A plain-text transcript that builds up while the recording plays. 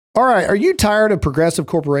All right. Are you tired of progressive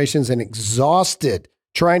corporations and exhausted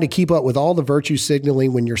trying to keep up with all the virtue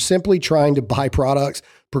signaling when you're simply trying to buy products?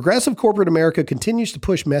 Progressive corporate America continues to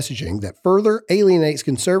push messaging that further alienates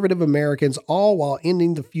conservative Americans, all while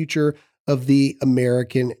ending the future of the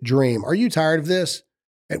American dream. Are you tired of this?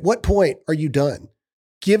 At what point are you done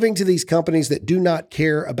giving to these companies that do not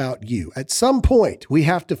care about you? At some point, we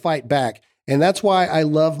have to fight back. And that's why I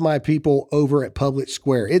love my people over at Public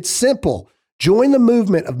Square. It's simple. Join the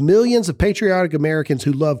movement of millions of patriotic Americans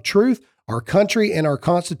who love truth, our country, and our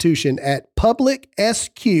Constitution at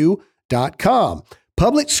publicsq.com.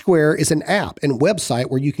 Public Square is an app and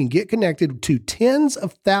website where you can get connected to tens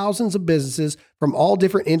of thousands of businesses from all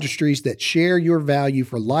different industries that share your value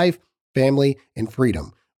for life, family, and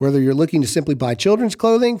freedom. Whether you're looking to simply buy children's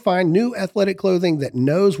clothing, find new athletic clothing that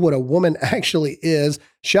knows what a woman actually is,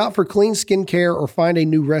 shop for clean skincare, or find a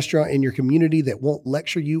new restaurant in your community that won't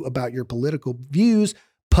lecture you about your political views,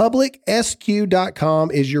 publicsq.com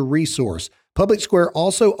is your resource. Public Square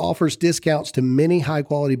also offers discounts to many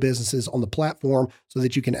high-quality businesses on the platform so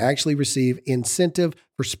that you can actually receive incentive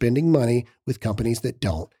for spending money with companies that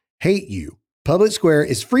don't hate you. Public Square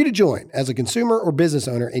is free to join as a consumer or business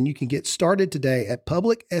owner, and you can get started today at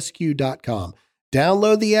publicsq.com.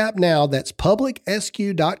 Download the app now. That's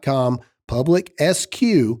publicsq.com,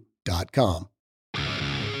 publicsq.com.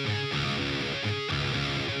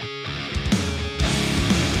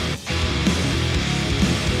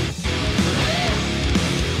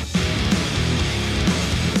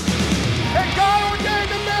 And God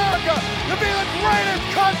ordained America to be the greatest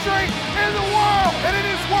country in the world, and it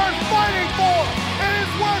is worth fighting for. It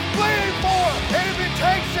is worth bleeding for, and if it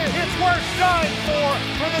takes it, it's worth dying for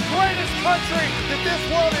the greatest country that this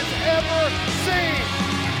world has ever seen.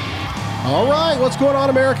 All right, what's going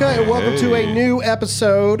on, America? And welcome to a new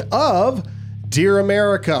episode of Dear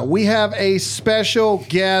America. We have a special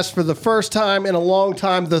guest for the first time in a long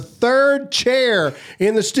time. The third chair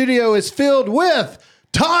in the studio is filled with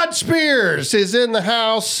Todd Spears is in the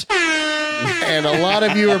house. And a lot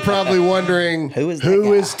of you are probably wondering,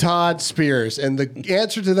 who is Todd Spears? And the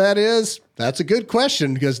answer to that is, that's a good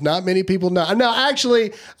question because not many people know. No,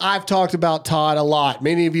 actually, I've talked about Todd a lot.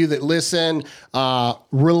 Many of you that listen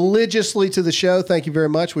religiously to the show, thank you very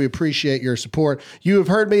much. We appreciate your support. You have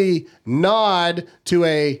heard me nod to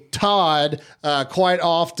a Todd quite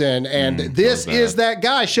often, and this is that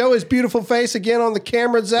guy. Show his beautiful face again on the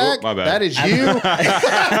camera, Zach. Oh, my bad. That is you.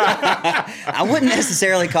 I wouldn't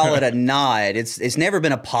necessarily call it a nod. It's never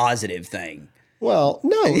been a positive thing. Well,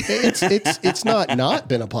 no, it's not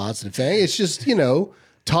been a positive thing. It's just,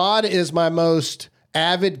 Todd is my most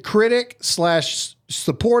avid critic /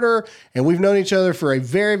 supporter, and we've known each other for a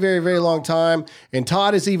very, very, very long time. And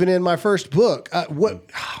Todd is even in my first book. What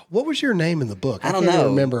was your name in the book? I don't know.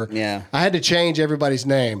 Remember? Yeah, I had to change everybody's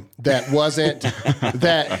name. That wasn't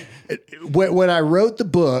that. When I wrote the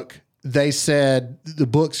book, they said the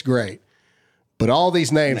book's great. But all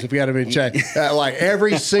these names have got to be checked. Like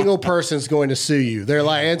every single person's going to sue you. They're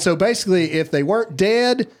like, and so basically, if they weren't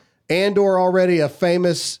dead and or already a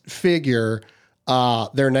famous figure,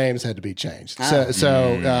 their names had to be changed.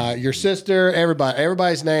 So your sister,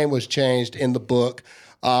 everybody's name was changed in the book.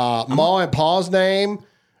 Ma and Pa's name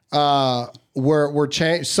were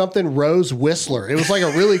changed. Something Rose Whistler. It was like a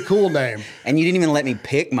really cool name. And you didn't even let me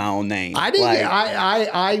pick my own name. I didn't.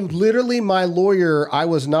 I literally, my lawyer, I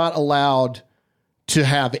was not allowed to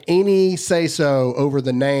have any say-so over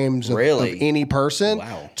the names of any person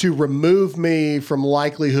to remove me from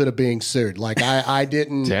likelihood of being sued. Like I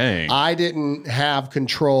didn't I didn't have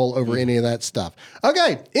control over any of that stuff.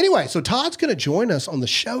 Okay, anyway, so Todd's going to join us on the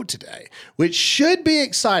show today, which should be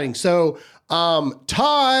exciting. So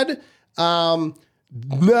Todd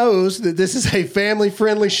knows that this is a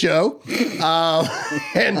family-friendly show,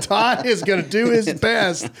 and Todd is going to do his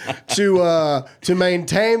best to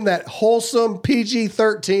maintain that wholesome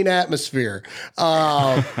PG-13 atmosphere.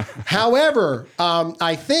 However,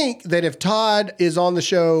 I think that if Todd is on the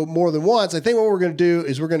show more than once, I think what we're going to do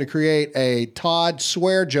is we're going to create a Todd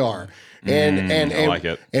swear jar. And I like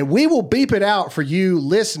it. And we will beep it out for you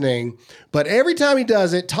listening. But every time he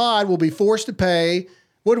does it, Todd will be forced to pay.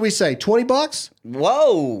 What do we say? $20?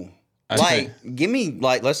 Whoa. Give me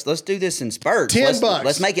let's do this in spurts. $10.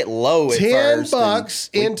 Let's make it low at first. $10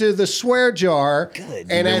 into the swear jar.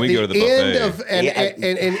 Good. And at we the go to the end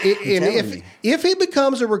buffet. of if he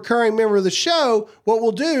becomes a recurring member of the show, what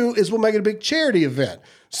we'll do is we'll make it a big charity event.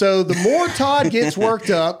 So the more Todd gets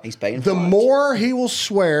worked up, the more he will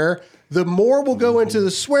swear. The more will go into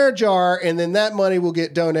the swear jar, and then that money will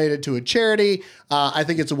get donated to a charity. I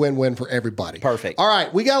think it's a win-win for everybody. Perfect. All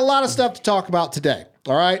right, we got a lot of stuff to talk about today.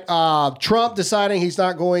 All right. Trump deciding he's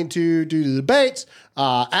not going to do the debates.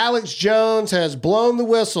 Alex Jones has blown the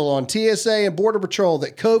whistle on TSA and Border Patrol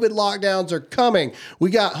that COVID lockdowns are coming. We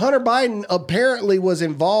got Hunter Biden apparently was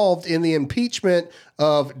involved in the impeachment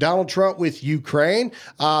of Donald Trump with Ukraine.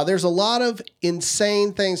 There's a lot of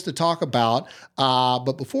insane things to talk about.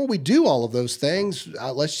 But before we do all of those things,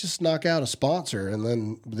 let's just knock out a sponsor and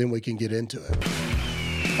then we can get into it.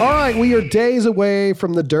 All right, we are days away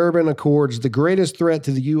from the Durban Accords, the greatest threat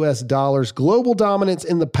to the U.S. dollar's global dominance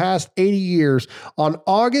in the past 80 years. On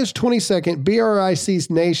August 22nd, BRIC's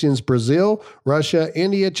nations, Brazil, Russia,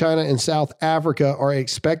 India, China, and South Africa, are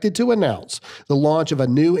expected to announce the launch of a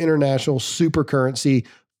new international supercurrency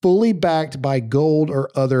fully backed by gold or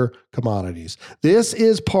other commodities. This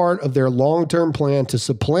is part of their long-term plan to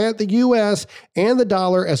supplant the U.S. and the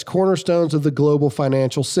dollar as cornerstones of the global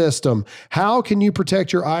financial system. How can you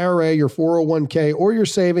protect your IRA, your 401k, or your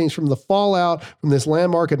savings from the fallout from this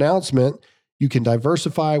landmark announcement? You can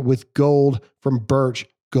diversify with gold from Birch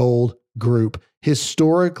Gold Group.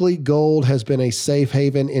 Historically, gold has been a safe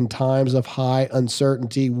haven in times of high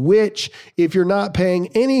uncertainty, which, if you're not paying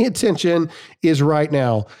any attention, is right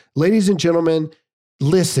now. Ladies and gentlemen,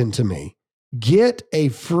 listen to me. Get a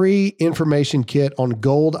free information kit on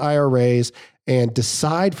gold IRAs and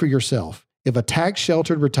decide for yourself if a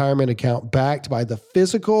tax-sheltered retirement account backed by the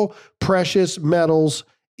physical precious metals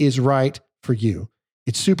is right for you.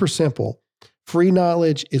 It's super simple. Free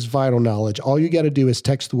knowledge is vital knowledge. All you got to do is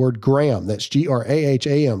text the word Graham, that's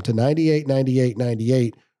GRAHAM, to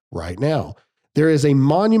 989898 right now. There is a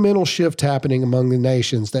monumental shift happening among the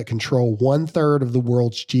nations that control 1/3 of the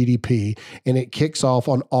world's GDP, and it kicks off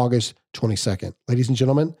on August 22nd. Ladies and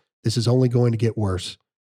gentlemen, this is only going to get worse.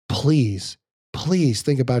 Please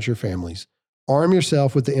think about your families. Arm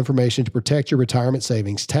yourself with the information to protect your retirement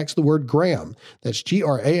savings. Text the word Graham, that's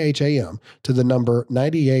GRAHAM, to the number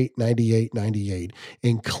 989898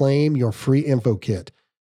 and claim your free info kit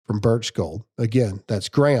from Birch Gold. Again, that's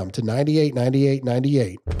Graham to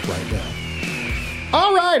 989898 right now.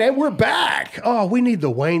 All right, and we're back. Oh, we need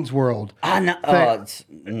the Wayne's World. I know.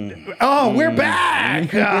 We're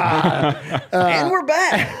back. And we're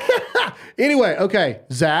back. Anyway, okay,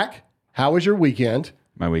 Zach, how was your weekend?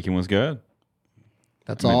 My weekend was good.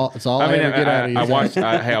 That's all. That's all I ever get out of you. I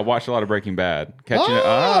watched a lot of Breaking Bad. Catching it.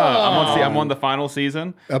 I'm on the final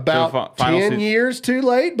season. About 10 years too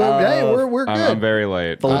late, but hey, we're good. I'm very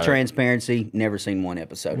late. Full transparency, never seen one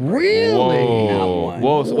episode. Really?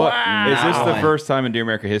 Whoa. So wow. Is this the first time in Dear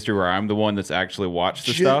America history where I'm the one that's actually watched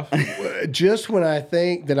the stuff? Just when I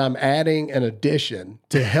think that I'm adding an addition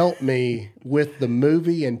to help me with the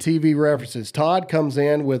movie and TV references, Todd comes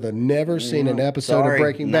in with a never seen an episode of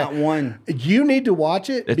Breaking Bad. Not one. You need to watch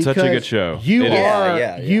it. It's such a good show.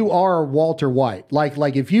 You are Walter White.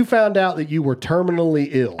 Like if you found out that you were terminally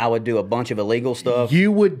ill, I would do a bunch of illegal stuff.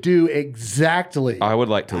 You would do exactly. I would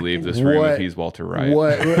like to leave this room if he's Walter White.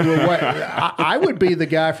 I would be the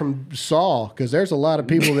guy from Saw, because there's a lot of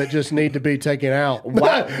people that just need to be taken out.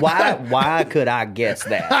 Why could I guess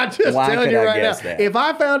that? I just tell you right now, that? if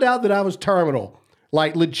I found out that I was terminal,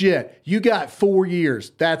 like legit, you got 4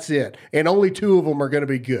 years, that's it, and only 2 of them are going to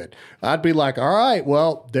be good, I'd be like, all right,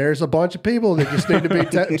 well, there's a bunch of people that just need to be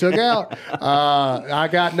took out. I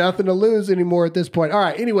got nothing to lose anymore at this point. All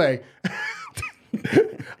right, anyway,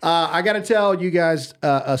 I got to tell you guys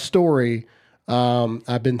a story.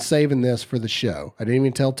 I've been saving this for the show. I didn't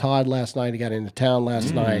even tell Todd last night. He got into town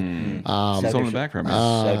last night. It's on the back from me.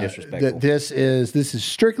 So disrespectful. This is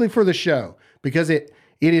strictly for the show, because it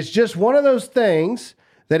is just one of those things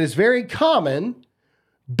that is very common,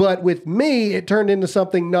 but with me, it turned into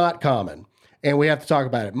something not common. And we have to talk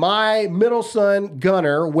about it. My middle son,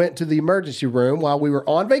 Gunner, went to the emergency room while we were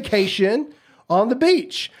on vacation on the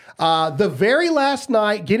beach. The very last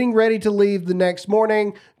night, getting ready to leave the next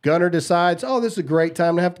morning, Gunner decides, this is a great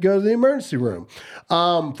time to have to go to the emergency room.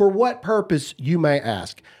 For what purpose, you may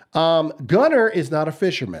ask? Gunner is not a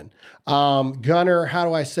fisherman. Gunner, how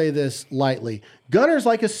do I say this lightly? Gunner's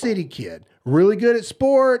like a city kid, really good at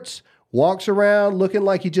sports, walks around looking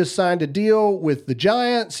like he just signed a deal with the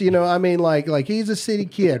Giants. Like he's a city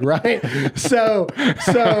kid, right? So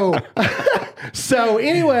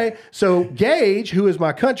anyway, Gage, who is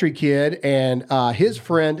my country kid, and his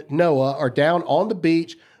friend Noah are down on the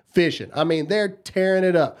beach fishing. They're tearing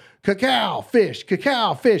it up. Cacao fish.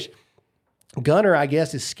 Gunner, I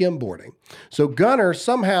guess, is skimboarding. So Gunner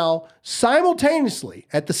somehow, simultaneously,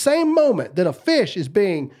 at the same moment that a fish is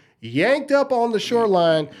being yanked up on the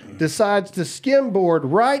shoreline, decides to skimboard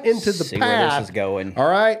right into the path. Where this is going. All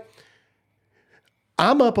right.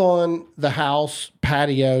 I'm up on the house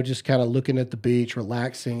patio, just kind of looking at the beach,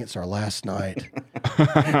 relaxing. It's our last night.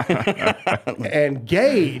 And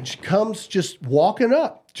Gage comes just walking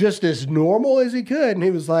up, just as normal as he could. And he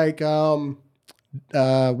was like, we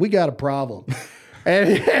got a problem.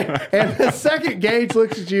 And the second Gage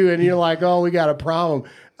looks at you and you're like, oh, we got a problem.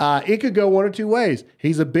 It could go one or two ways.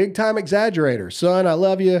 He's a big time exaggerator. Son, I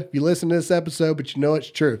love you if you listen to this episode, but you know it's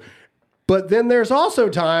true. But then there's also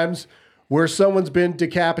times where someone's been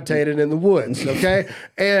decapitated in the woods, okay?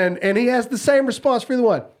 and he has the same response for either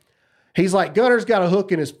one. He's like, Gunner's got a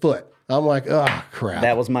hook in his foot. I'm like, oh, crap.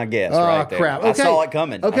 That was my guess right there. Crap. Okay. I saw it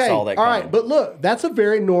coming. Okay. I saw that All coming. right, but look, that's a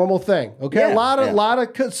very normal thing, okay? Yeah, a lot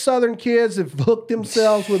of Southern kids have hooked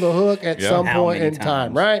themselves with a hook at some How point many in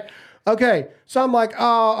time, times? right? Okay, so I'm like, oh,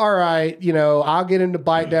 all right, I'll get him to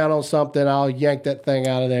bite down on something. I'll yank that thing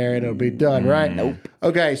out of there and it'll be done, right? Nope.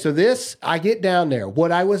 Okay, so I get down there.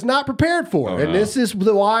 What I was not prepared for, this is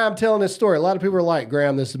why I'm telling this story. A lot of people are like,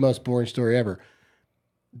 Graham, this is the most boring story ever.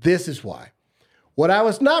 This is why. What I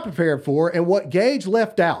was not prepared for and what Gage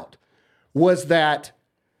left out was that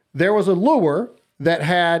there was a lure that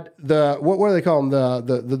had what do they call them?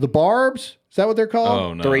 The barbs? Is that what they're called?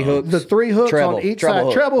 Oh, no. 3 hooks. The 3 hooks Treble. on each Treble side.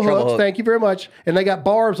 hook. Treble Treble hooks. hook. Thank you very much. And they got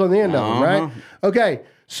barbs on the end of them, right? Okay.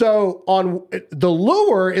 So on the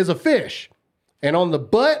lure is a fish. And on the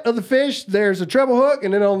butt of the fish, there's a treble hook.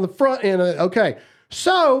 And then on the front end, okay.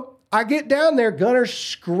 So I get down there, Gunner's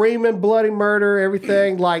screaming bloody murder,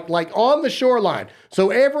 everything like on the shoreline. So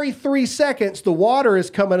every 3 seconds, the water is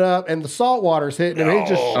coming up and the salt water's hitting him. He's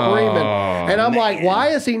just screaming. And I'm like, why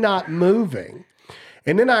is he not moving?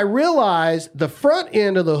 And then I realized the front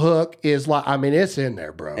end of the hook is it's in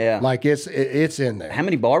there, bro. Yeah. Like it's in there. How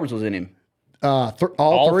many barbs was in him? All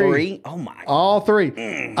three. Oh, my. All three.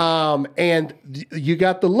 And you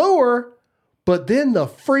got the lure, but then the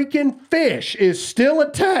freaking fish is still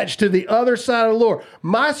attached to the other side of the lure.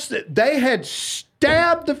 They had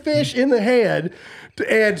stabbed the fish in the head.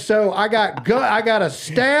 And so I got a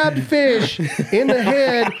stabbed fish in the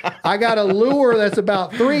head. I got a lure that's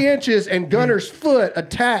about 3 inches and Gunner's foot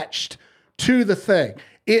attached to the thing.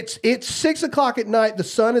 It's 6 o'clock at night. The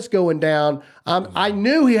sun is going down. I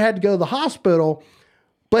knew he had to go to the hospital,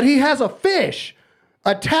 but he has a fish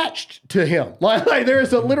attached to him. Like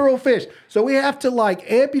there's a literal fish. So we have to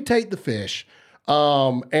amputate the fish.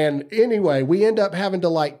 And anyway, we end up having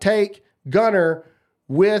to take Gunner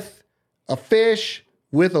with a fish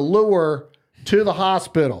with a lure to the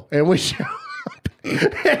hospital, and we show up.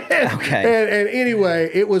 And anyway,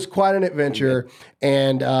 it was quite an adventure,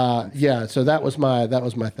 and so that was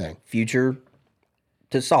my thing. Future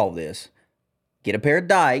to solve this: get a pair of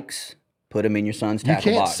dikes, put them in your son's You tackle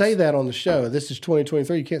can't box. say that on the show. This is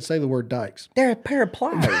 2023. You can't say the word dikes. They're a pair of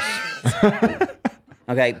pliers.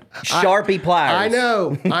 Okay, Sharpie pliers.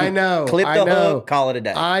 I know. Clip the hook, call it a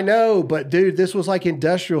day. I know, but dude, this was like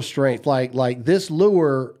industrial strength. Like this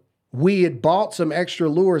lure, we had bought some extra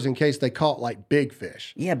lures in case they caught big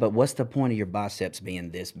fish. Yeah, but what's the point of your biceps being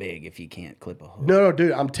this big if you can't clip a hook? No,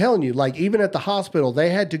 dude, I'm telling you, even at the hospital, they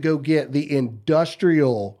had to go get the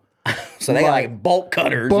industrial So they got bolt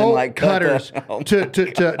cutters bolt and cutters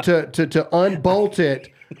to unbolt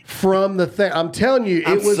it from the thing. I'm telling you,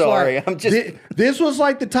 it was sorry, I'm just- this was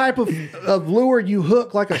like the type of lure you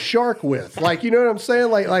hook like a shark with. You know what I'm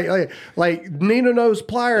saying? Like needle nose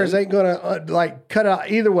pliers ain't gonna cut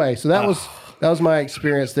out either way. So that was my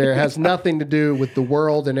experience there. It has nothing to do with the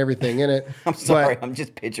world and everything in it. I'm sorry, I'm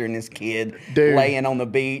just picturing this kid Dude. laying on the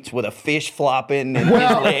beach with a fish flopping and his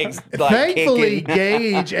legs Thankfully, kicking.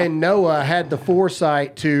 Gage and Noah had the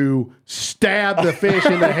foresight to stab the fish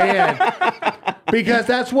in the head because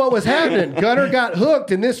that's what was happening. Gunner got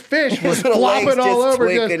hooked, and this fish was His little flopping legs all just over.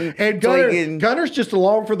 twicking, And twinking. Gunner's just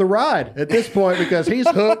along for the ride at this point because he's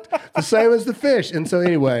hooked the same as the fish. And so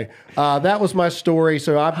anyway, that was my story.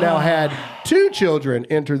 So I've now had 2 children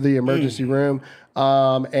enter the emergency room.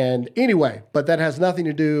 And anyway, but that has nothing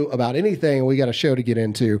to do about anything. We got a show to get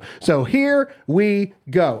into. So here we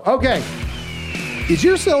go. Okay. Is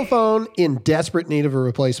your cell phone in desperate need of a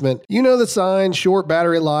replacement? You know the sign, short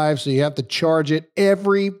battery life, so you have to charge it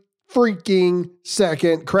every freaking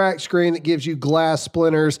second. Cracked screen that gives you glass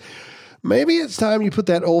splinters. Maybe it's time you put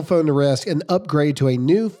that old phone to rest and upgrade to a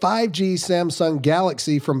new 5G Samsung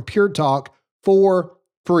Galaxy from Pure Talk for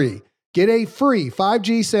free. Get a free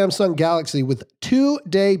 5G Samsung Galaxy with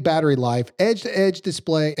 2-day battery life, edge-to-edge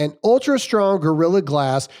display, and ultra-strong Gorilla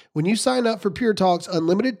Glass when you sign up for Pure Talk's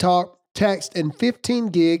unlimited talk, text, and 15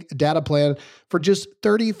 gig data plan for just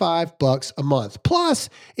 $35 a month. Plus,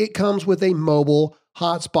 it comes with a mobile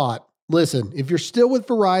hotspot. Listen, if you're still with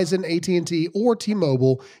Verizon, AT&T, or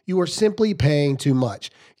T-Mobile, you are simply paying too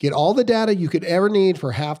much. Get all the data you could ever need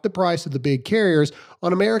for half the price of the big carriers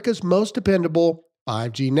on America's most dependable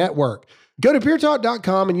 5G network. Go to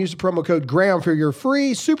puretalk.com and use the promo code Graham for your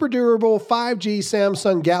free, super durable 5G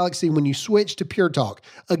Samsung Galaxy when you switch to Pure Talk.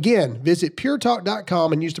 Again, visit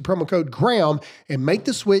puretalk.com and use the promo code Graham and make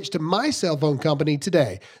the switch to my cell phone company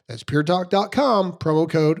today. That's puretalk.com, promo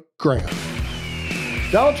code Graham.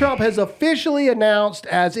 Donald Trump has officially announced,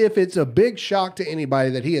 as if it's a big shock to anybody,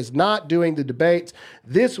 that he is not doing the debates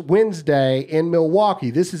this Wednesday in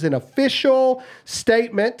Milwaukee. This is an official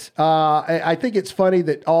statement. I think it's funny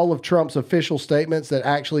that all of Trump's official statements that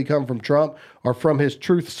actually come from Trump are from his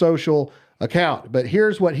Truth Social account. But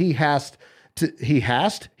here's what he has.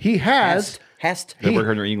 Never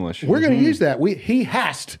heard your English. We're going to use that. He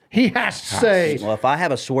has to say. Well, if I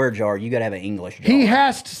have a swear jar, you got to have an English jar. He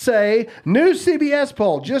has to say, new CBS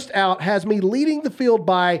poll just out has me leading the field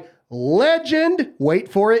by legend,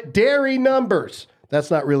 wait for it, dairy numbers.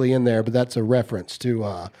 That's not really in there, but that's a reference to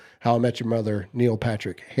How I Met Your Mother, Neil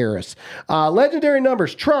Patrick Harris. Legendary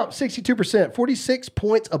numbers, Trump, 62%, 46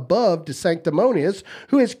 points above DeSanctimonious,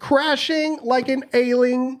 who is crashing like an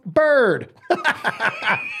ailing bird.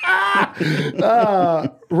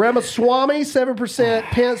 Ramaswamy, 7%,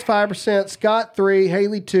 Pence, 5%, Scott, 3%,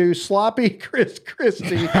 Haley, 2%, Sloppy Chris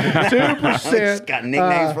Christie, 2%. He's got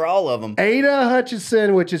nicknames for all of them. Ada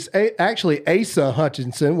Hutchinson, which is actually Asa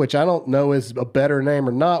Hutchinson, which I don't know is a better name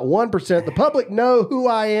or not, 1%. The public know who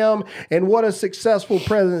I am and what a successful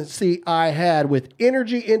presidency I had with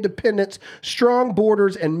energy independence, strong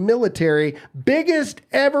borders, and military, biggest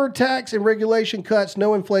ever tax and regulation cuts,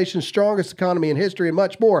 no inflation, strongest economy in history, and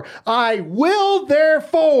much more. I will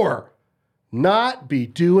therefore not be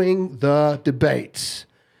doing the debates.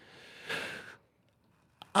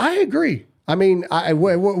 I agree. I mean, a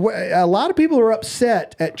lot of people are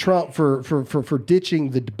upset at Trump for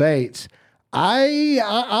ditching the debates. I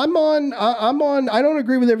don't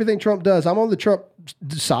agree with everything Trump does. I'm on the Trump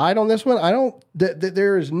side on this one.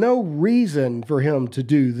 There is no reason for him to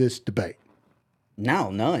do this debate.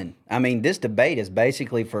 No, none. I mean, this debate is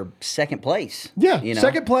basically for second place. Yeah, you know?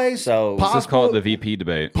 second place. So Let's just call it the VP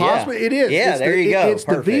debate. Possibly, it is. Yeah, there you go. It's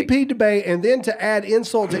Perfect. the VP debate, and then to add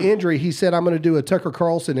insult to injury, he said, I'm going to do a Tucker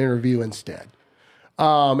Carlson interview instead.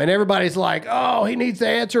 And everybody's like, oh, he needs to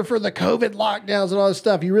answer for the COVID lockdowns and all this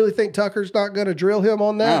stuff. You really think Tucker's not going to drill him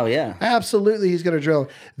on that? Oh, yeah. Absolutely, he's going to drill him.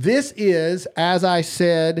 This is, as I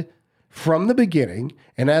said from the beginning,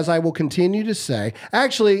 and as I will continue to say,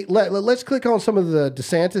 actually, let's click on some of the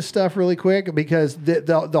DeSantis stuff really quick, because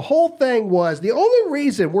the whole thing was, the only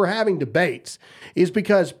reason we're having debates is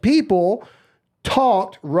because people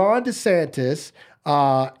talked Ron DeSantis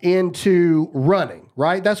into running,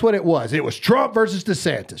 right? That's what it was. It was Trump versus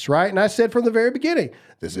DeSantis, right? And I said from the very beginning,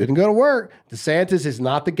 this isn't going to work. DeSantis is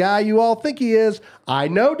not the guy you all think he is. I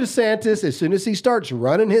know DeSantis, as soon as he starts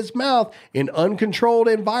running his mouth in uncontrolled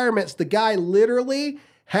environments, the guy literally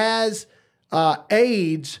has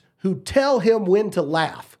aides who tell him when to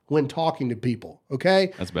laugh when talking to people,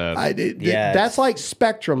 okay? That's bad. That's like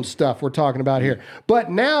spectrum stuff we're talking about here.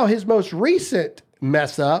 But now his most recent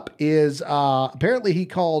mess up is apparently he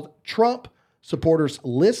called Trump supporters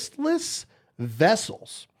listless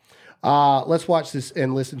vessels. Let's watch this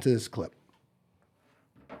and listen to this clip.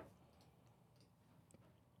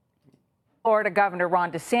 Florida Governor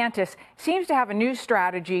Ron DeSantis seems to have a new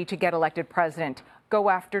strategy to get elected president: go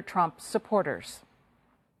after Trump's supporters.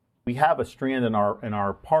 We have a strand in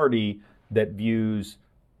our party that views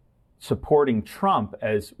supporting Trump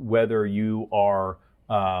as whether you are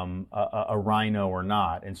a rhino or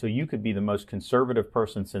not. And so you could be the most conservative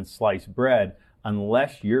person since sliced bread.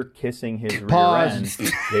 Unless you're kissing his rear end,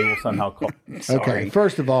 they will somehow call. Okay,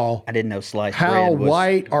 first of all, I didn't know sliced how bread was...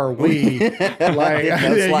 white are we? Like,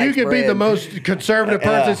 you could be the most conservative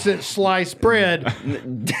person since sliced bread.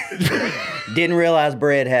 Didn't realize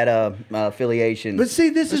bread had a affiliation. But see,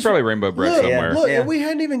 this is probably rainbow bread somewhere. Look, Yeah. and we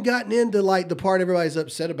hadn't even gotten into like the part everybody's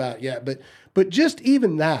upset about yet. But just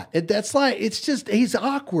even that, that's like, it's just, he's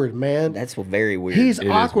awkward, man. That's very weird. He's It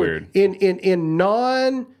is awkward in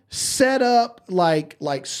non set up like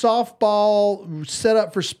softball set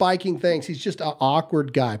up for spiking things. He's just an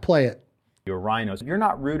awkward guy. Play it. You're rhinos. You're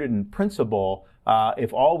not rooted in principle.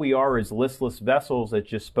 If all we are is listless vessels that's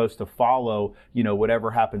just supposed to follow,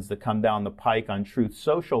 whatever happens to come down the pike on Truth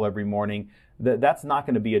Social every morning, that's not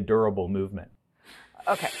going to be a durable movement.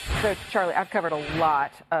 Okay, so Charlie, I've covered a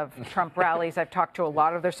lot of Trump rallies. I've talked to a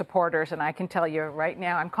lot of their supporters, and I can tell you right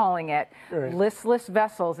now, I'm calling it listless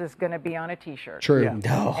vessels is going to be on a T-shirt. True. And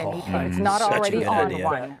it's not Such a already good on idea.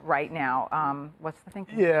 one right now. What's the thing?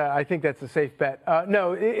 Yeah, I think that's a safe bet.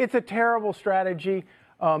 No, it's a terrible strategy.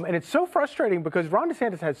 And it's so frustrating because Ron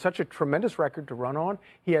DeSantis has such a tremendous record to run on.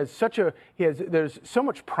 There's so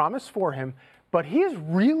much promise for him, but he is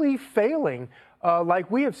really failing. Like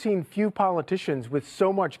we have seen few politicians with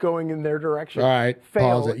so much going in their direction. All right,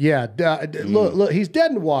 fail. pause it. Yeah, look, he's dead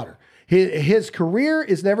in the water. His career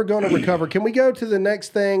is never going to recover. Can we go to the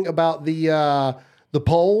next thing about the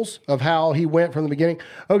polls of how he went from the beginning?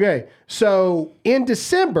 Okay, so in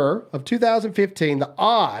December of 2015, the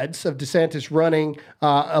odds of DeSantis running,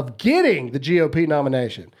 of getting the GOP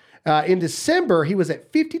nomination, in December, he was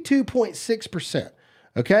at 52.6%.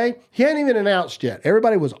 Okay? He hadn't even announced yet.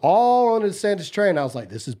 Everybody was all on the DeSantis train. I was like,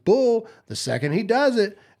 this is bull. The second he does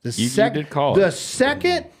it, You did call the it.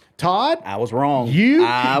 second, Todd, I was wrong.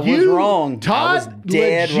 I was wrong. Todd I was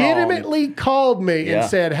dead legitimately called me Yeah. and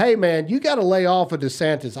said, hey, man, you got to lay off of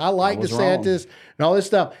DeSantis. I like was DeSantis and all this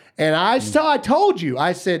stuff. And I told you,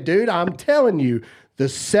 I said, dude, I'm telling you, the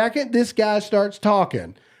second this guy starts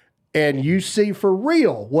talking and you see for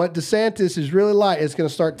real what DeSantis is really like, it's going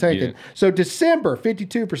to start taking. Yeah. So December,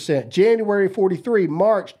 52%, January, 43%,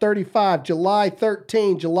 March, 35%, July,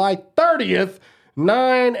 13%, July 30th,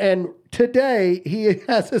 9%, and today, he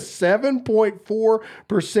has a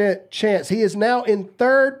 7.4% chance. He is now in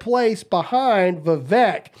third place behind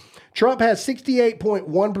Vivek. Trump has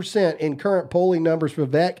 68.1% in current polling numbers.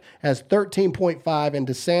 Vivek has 13.5%, and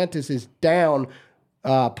DeSantis is down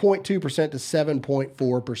 0.2% to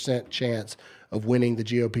 7.4% chance of winning the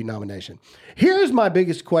GOP nomination. Here's my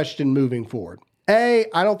biggest question moving forward. I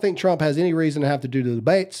don't think Trump has any reason to have to do the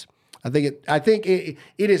debates. I think it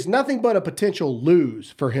is nothing but a potential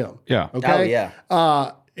lose for him. Yeah. Okay. Oh,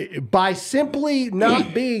 yeah. By simply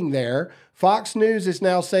not being there, Fox News is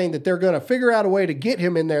now saying that they're going to figure out a way to get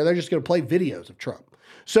him in there. They're just going to play videos of Trump.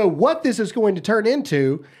 So what this is going to turn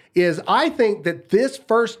into is I think that this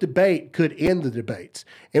first debate could end the debates.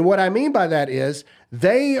 And what I mean by that is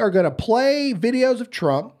they are going to play videos of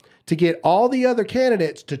Trump to get all the other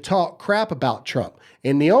candidates to talk crap about Trump.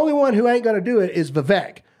 And the only one who ain't going to do it is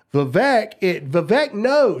Vivek. Vivek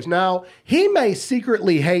knows. Now, he may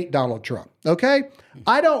secretly hate Donald Trump, okay?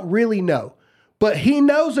 I don't really know. But he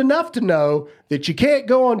knows enough to know that you can't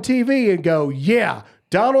go on TV and go, yeah,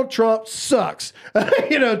 Donald Trump sucks, to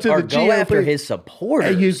Or the go GOP. after his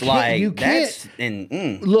supporters. You can't- like, you that's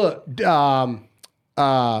can't- Look,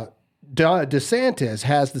 DeSantis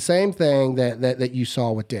has the same thing that you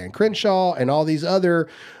saw with Dan Crenshaw and all these other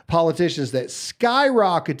politicians that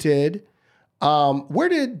skyrocketed. Where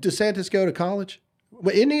did DeSantis go to college?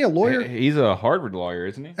 Isn't he a lawyer? He's a Harvard lawyer,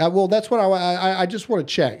 isn't he? Well, that's what I just want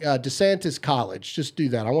to check. DeSantis College. Just do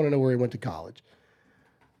that. I want to know where he went to college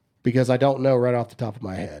because I don't know right off the top of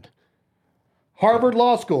my head. Harvard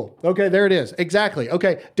Law School. Okay, there it is. Exactly.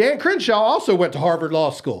 Okay, Dan Crenshaw also went to Harvard Law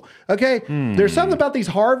School. Okay, There's something about these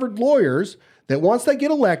Harvard lawyers that once they get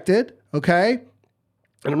elected, okay,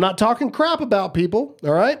 and I'm not talking crap about people,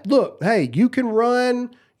 all right? Look, hey, you can run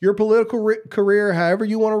your political career however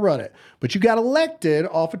you want to run it, but you got elected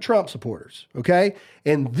off of Trump supporters, okay?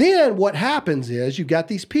 And then what happens is you got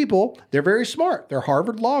these people, they're very smart. They're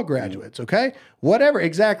Harvard law graduates, okay? Whatever,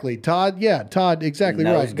 exactly. Todd, exactly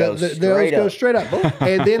Nose right. goes Those straight go up. straight up.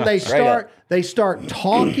 And then Straight they start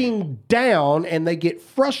talking down and they get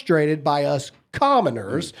frustrated by us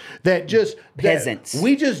commoners that Peasants.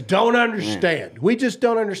 we just don't understand. We just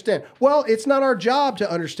don't understand. Well, it's not our job to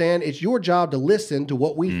understand. It's your job to listen to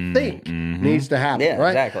what we think needs to happen, Yeah,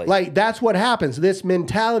 right? exactly. Like that's what happens. This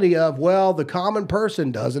mentality of, well, the common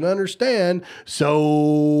person doesn't understand,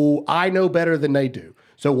 so I know better than they do.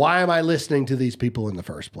 So why am I listening to these people in the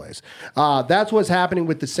first place? That's what's happening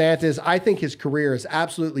with DeSantis. I think his career is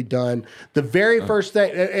absolutely done. The very first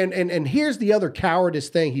thing, and here's the other cowardice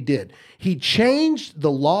thing he did. He changed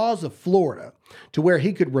the laws of Florida to where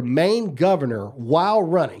he could remain governor while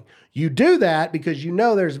running. You do that because you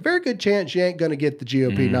know there's a very good chance you ain't going to get the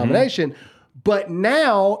GOP nomination. But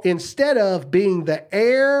now, instead of being the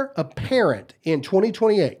heir apparent in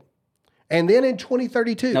 2028 and then in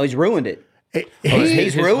 2032, No, he's ruined it.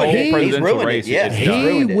 His whole ruined it. He's presidential ruined it. race Yeah. is He done. he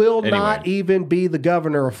ruined it. will Anyway. not even be the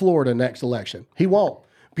governor of Florida next election. He won't.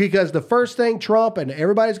 Because the first thing Trump and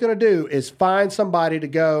everybody's going to do is find somebody to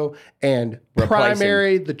go and Replace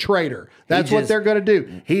primary the traitor. That's what just- they're going to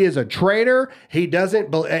do. He is a traitor. He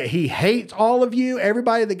doesn't. He hates all of you.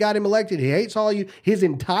 Everybody that got him elected, he hates all of you. His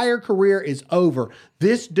entire career is over.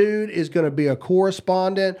 This dude is going to be a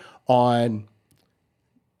correspondent on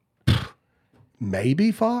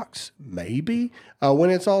maybe Fox, maybe. When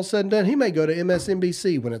it's all said and done, he may go to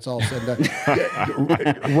MSNBC when it's all said and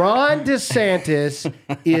done. Ron DeSantis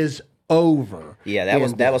is over. Yeah,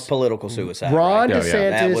 that was political suicide. Ron right? DeSantis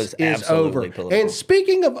That was is over. political. And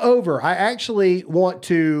speaking of over, I actually want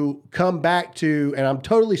to come back to, and I'm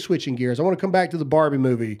totally switching gears. I want to come back to the Barbie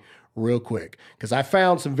movie real quick because I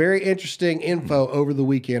found some very interesting info over the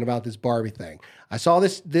weekend about this Barbie thing. I saw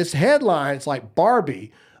this headline. It's like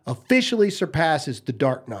Barbie officially surpasses The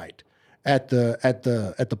Dark Knight at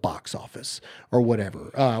the box office or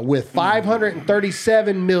whatever, with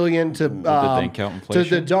 537 million to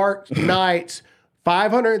The Dark Knight's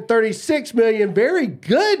 536 million. Very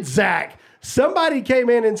good, Zach. Somebody came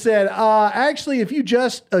in and said, actually, if you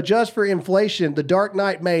just adjust for inflation, The Dark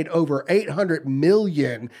Knight made over 800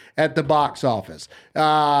 million at the box office.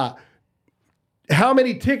 How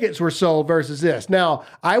many tickets were sold versus this? Now,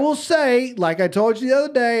 I will say, like I told you the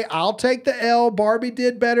other day, I'll take the L. Barbie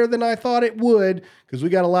did better than I thought it would because we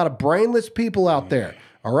got a lot of brainless people out there.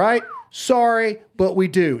 All right? Sorry, but we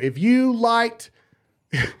do. If you liked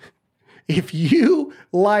the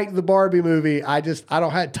Barbie movie, I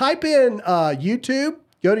don't have, type in YouTube,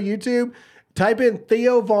 go to YouTube, type in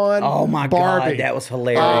Theo Von. Oh my Barbie. God, that was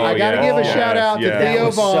hilarious. I got to give a shout out to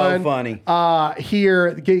Theo Von. So funny.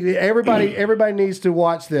 Here, everybody needs to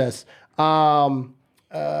watch this.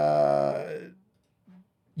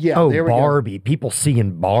 Yeah. Oh, there we Barbie. go. People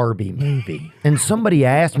seeing Barbie movie. And somebody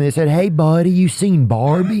asked me, they said, hey, buddy, you seen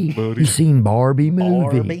Barbie? You seen Barbie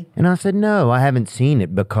movie? Barbie? And I said, no, I haven't seen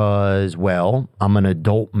it because, well, I'm an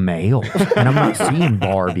adult male and I'm not seeing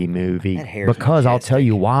Barbie movie That hair's because I'll majestic. tell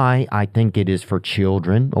you why. I think it is for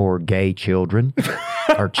children or gay children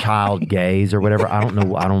or child gays or whatever. I don't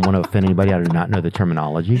know. I don't want to offend anybody. I do not know the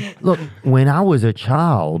terminology. Look, when I was a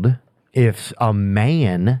child, if a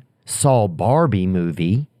man saw Barbie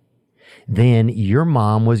movie, then your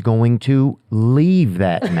mom was going to leave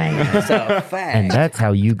that man. That's a fact. And that's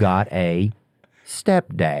how you got a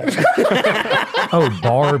stepdad. Oh,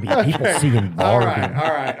 Barbie. People seeing Barbie.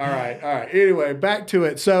 All right. Anyway, back to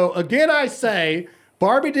it. So again, I say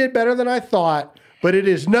Barbie did better than I thought, but it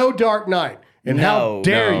is no Dark Knight. And how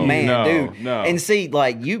dare you? Man, dude. No. And see,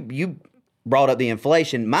 like, you brought up the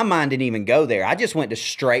inflation. My mind didn't even go there. I just went to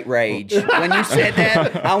straight rage. When you said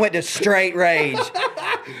that, I went to straight rage.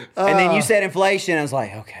 And then you said inflation. I was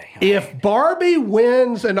like, okay. If Barbie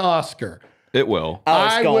wins an Oscar, It will. Oh,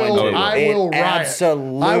 it's going to. I will It riot.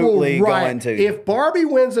 absolutely I will going riot. to. If Barbie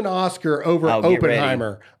wins an Oscar over Oh, get ready.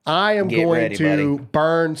 Oppenheimer, I am Get going ready, to buddy.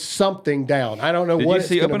 burn something down. I don't know Did what you it's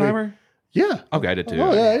see gonna be. Oppenheimer? Yeah. Okay, I did too.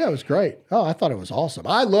 Oh, yeah, it was great. Oh, I thought it was awesome.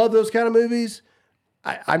 I love those kind of movies.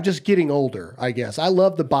 I'm just getting older, I guess. I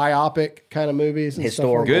love the biopic kind of movies. And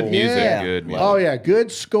Historical. stuff like Good that. music. Yeah. Good music. Oh, yeah.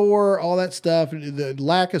 Good score, all that stuff. The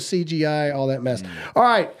lack of CGI, all that mess. All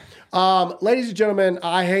right. Ladies and gentlemen,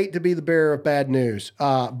 I hate to be the bearer of bad news,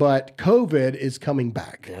 but COVID is coming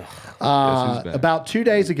back. Guess who's back? About 2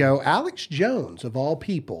 days ago, Alex Jones, of all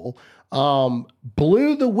people,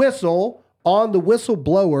 blew the whistle on the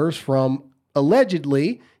whistleblowers from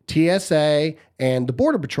allegedly TSA and the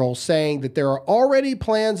Border Patrol, saying that there are already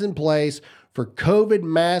plans in place for COVID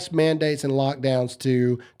mask mandates and lockdowns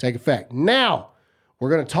to take effect. Now, we're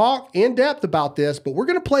going to talk in depth about this, but we're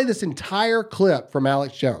going to play this entire clip from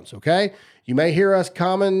Alex Jones, okay? You may hear us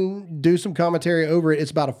do some commentary over it. It's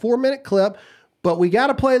about a 4-minute clip, but we got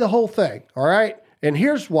to play the whole thing, all right? And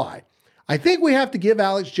here's why. I think we have to give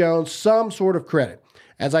Alex Jones some sort of credit.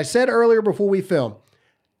 As I said earlier before we filmed,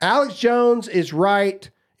 Alex Jones is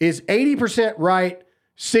 80% right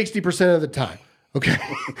 60% of the time. Okay.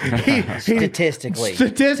 Statistically.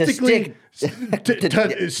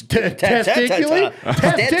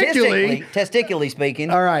 Testically speaking.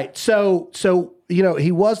 All right. So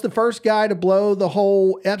he was the first guy to blow the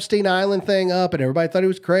whole Epstein Island thing up, and everybody thought he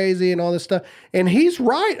was crazy and all this stuff. And he's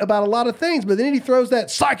right about a lot of things, but then he throws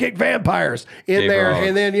that psychic vampires in there,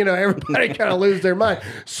 and then everybody kind of lose their mind.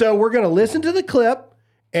 So we're gonna listen to the clip,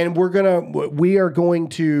 and we are going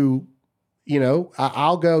to.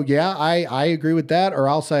 I'll go, yeah, I agree with that, or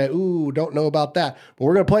I'll say, ooh, don't know about that. But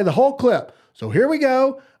we're going to play the whole clip. So here we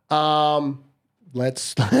go.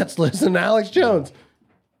 Let's listen to Alex Jones.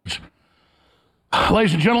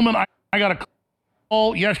 Ladies and gentlemen, I got a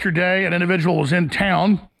call yesterday. An individual was in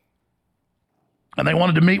town, and they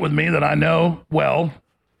wanted to meet with me that I know well,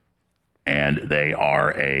 and they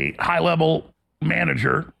are a high-level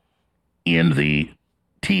manager in the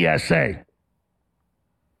TSA.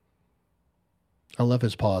 I love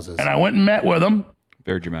his pauses. And I went and met with them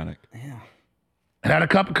Very dramatic. Yeah. and had a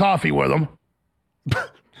cup of coffee with them.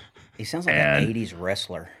 He sounds like And- an 80s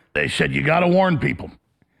wrestler. They said, you got to warn people.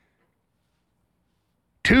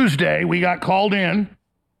 Tuesday, we got called in,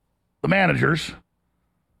 the managers,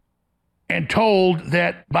 and told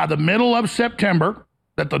that by the middle of September,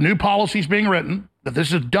 that the new policy is being written, that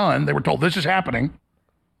this is done. They were told this is happening.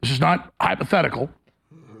 This is not hypothetical.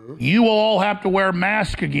 You will all have to wear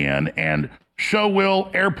masks again, and so will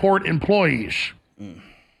airport employees.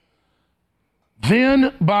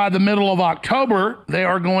 Then by the middle of October, they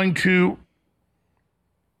are going to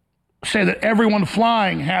say that everyone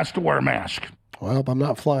flying has to wear a mask. Well, I'm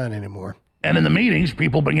not flying anymore. And in the meetings,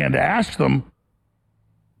 people began to ask them,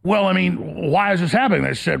 well, I mean, why is this happening?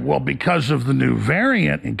 They said, well, because of the new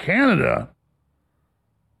variant in Canada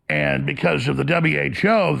and because of the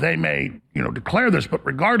WHO, they may, declare this. But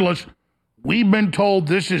regardless, we've been told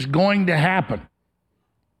this is going to happen.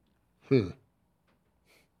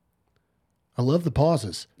 I love the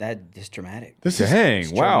pauses. That is dramatic.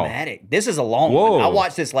 Dang, wow. Dramatic. This is a long Whoa. one. I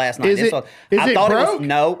watched this last night. Is it I broke? thought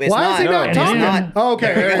no, it's Why not. is he not No, talking? it's not. Oh,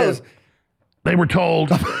 okay, there it is. They were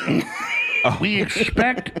told, we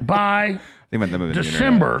expect by They meant them in the internet.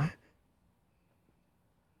 December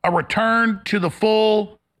a return to the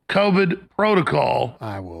full COVID protocol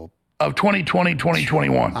I will of 2020,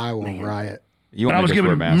 2021. riot. You And won't I was make us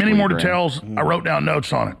wear given masks many when more you bring- details. I wrote down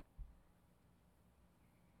notes on it.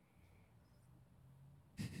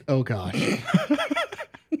 Oh gosh.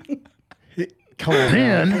 Come on.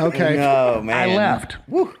 Then now. Okay. No, man. I left.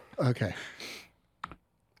 Okay.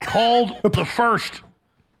 Called the first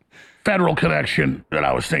federal connection that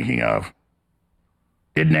I was thinking of.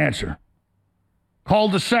 Didn't answer.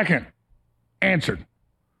 Called the second. Answered.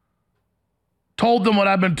 Told them what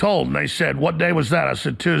I've been told. And they said, what day was that? I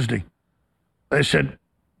said, Tuesday. They said,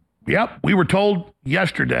 yep, we were told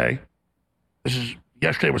yesterday.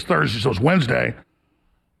 Yesterday was Thursday, so it's Wednesday.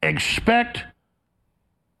 Expect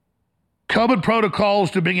COVID protocols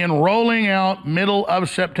to begin rolling out middle of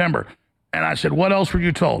September. And I said, what else were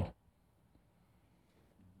you told?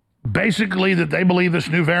 Basically that they believe this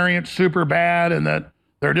new variant's super bad and that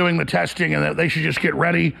they're doing the testing and that they should just get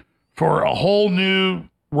ready for a whole new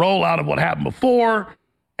rollout of what happened before.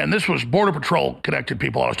 And this was Border Patrol connected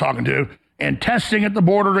people I was talking to, and testing at the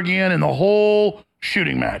border again and the whole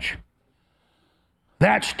shooting match.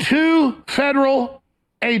 That's 2 federal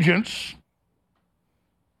agents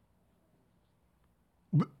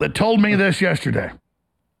that told me this yesterday.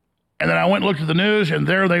 And then I went and looked at the news, and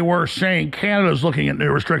there they were saying Canada's looking at new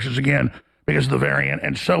restrictions again because of the variant,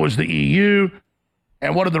 and so is the EU.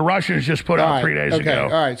 And what did the Russians just put out 3 days ago? All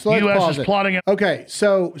right. So let's U.S. pause is it. plotting it. Okay.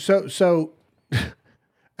 So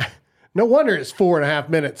no wonder it's 4.5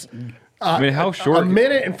 minutes. I mean, how short? A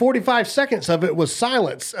minute and 45 seconds of it was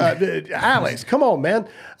silence. Alex, come on, man.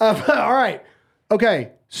 All right.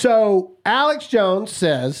 Okay. So Alex Jones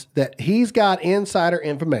says that he's got insider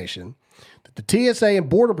information that the TSA and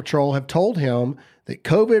Border Patrol have told him that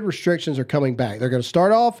COVID restrictions are coming back. They're going to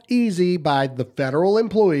start off easy by the federal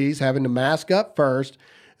employees having to mask up first.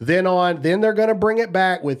 Then they're going to bring it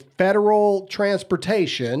back with federal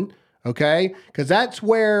transportation. Okay. Because that's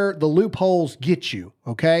where the loopholes get you.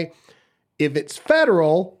 Okay. If it's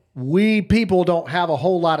federal, we people don't have a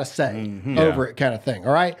whole lot of say over it, kind of thing.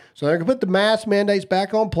 All right. So they're going to put the mask mandates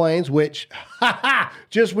back on planes, which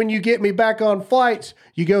just when you get me back on flights,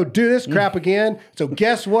 you go do this crap again. So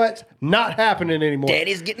guess what's not happening anymore?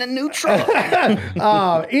 Daddy's getting a new truck.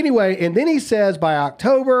 Anyway, and then he says by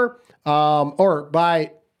October,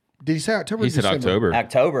 did he say October? He said December? October.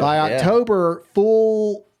 October. By yeah. October,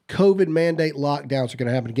 full COVID mandate lockdowns are going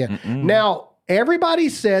to happen again. Now, everybody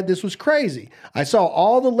said this was crazy. I saw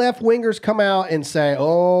all the left wingers come out and say,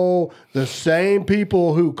 oh, the same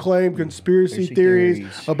people who claim conspiracy theories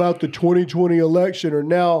about the 2020 election are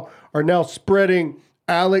now spreading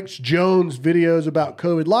Alex Jones videos about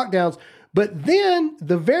COVID lockdowns. But then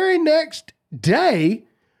the very next day,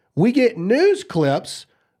 we get news clips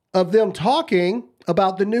of them talking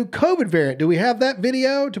about the new COVID variant. Do we have that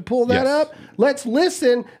video to pull that Yes. up? Let's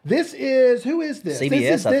listen. This is, who is this?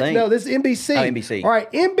 CBS, I think. No, this is NBC. Oh, NBC. All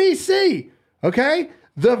right, NBC. Okay.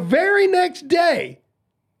 The very next day,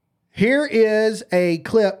 here is a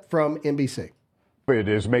clip from NBC. COVID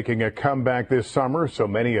is making a comeback this summer, so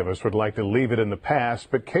many of us would like to leave it in the past,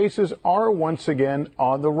 but cases are once again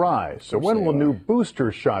on the rise. So when will new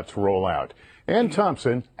booster shots roll out? Ann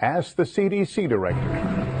Thompson asked the CDC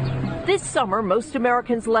director. This summer, most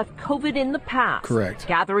Americans left COVID in the past. Correct.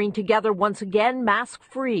 Gathering together once again,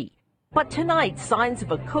 mask-free. But tonight, signs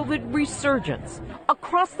of a COVID resurgence.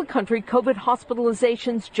 Across the country, COVID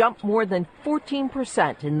hospitalizations jumped more than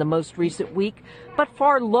 14% in the most recent week, but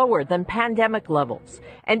far lower than pandemic levels.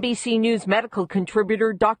 NBC News medical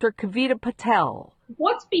contributor Dr. Kavita Patel.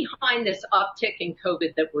 What's behind this uptick in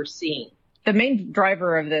COVID that we're seeing? The main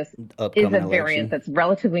driver of this is a Upcoming variant election. that's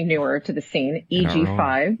relatively newer to the scene,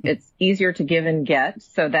 EG5. It's easier to give and get,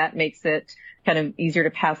 so that makes it kind of easier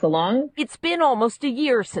to pass along. It's been almost a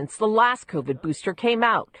year since the last COVID booster came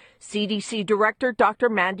out. CDC Director Dr.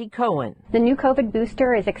 Mandy Cohen. The new COVID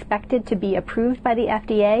booster is expected to be approved by the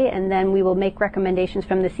FDA, and then we will make recommendations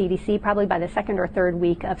from the CDC probably by the second or third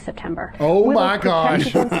week of September. Oh Will my it protect gosh.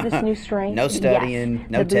 against this new strain? No studying, Yes.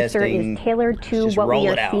 no the booster testing. is tailored to Just what roll we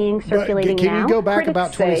it are out. seeing But circulating can now. you go back Critics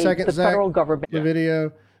about 20 say seconds, the Zach? federal government- The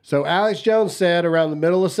video. So Alex Jones said around the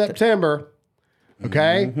middle of September,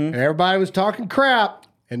 okay, and everybody was talking crap,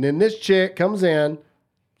 and then this chick comes in.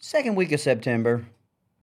 Second week of September.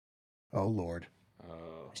 Oh, Lord.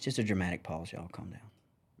 It's just a dramatic pause, y'all. Calm down.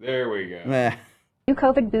 There we go. New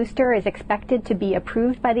COVID booster is expected to be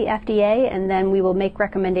approved by the FDA, and then we will make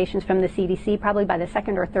recommendations from the CDC probably by the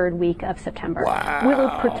second or third week of September. Will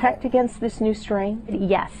it protect against this new strain?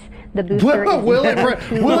 Yes. The booster is Will it tailored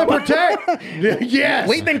to- will it protect? Yes.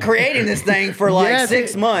 We've been creating this thing for like Yes,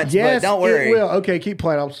 6 months, yes, but don't worry. It will. Okay, keep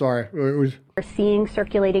playing. I'm sorry. we're seeing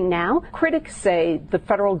circulating now. Critics say the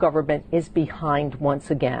federal government is behind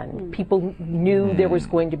once again. People knew there was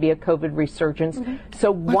going to be a COVID resurgence.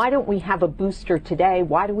 So why don't we have a booster today?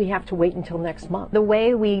 Why do we have to wait until next month? The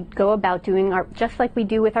way we go about doing our, just like we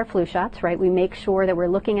do with our flu shots, right? We make sure that we're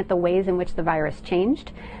looking at the ways in which the virus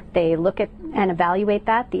changed. They look at and evaluate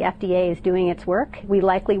that. The FDA is doing its work. We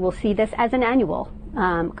likely will see this as an annual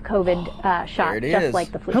COVID shot, it just is.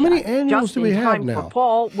 like the flu How shot. many annuals Just do we in have time now? for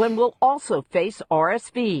fall, when we'll also face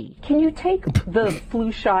RSV. Can you take the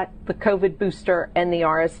flu shot, the COVID booster, and the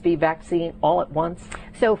RSV vaccine all at once?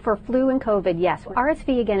 So for flu and COVID, yes.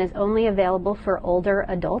 RSV, again, is only available for older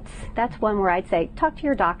adults. That's one where I'd say talk to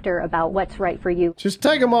your doctor about what's right for you. Just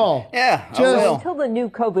take them all. Yeah, I Just- will. Until the new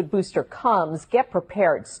COVID booster comes, get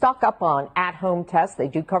prepared. Stock up on at-home tests. They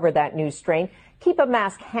do cover that new strain. Keep a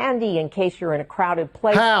mask handy in case you're in a crowded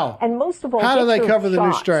place. How? And most of all, How do get they your cover the new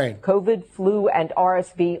shots. strain? COVID, flu, and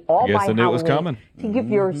RSV all Guess by they knew it was Halloween coming. to give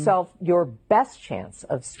yourself your best chance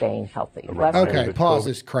of staying healthy. Less Okay, pause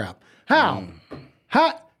this crap.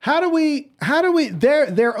 How do we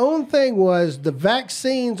their own thing was the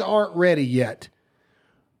vaccines aren't ready yet.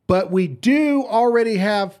 But we do already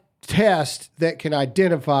have tests that can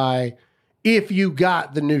identify if you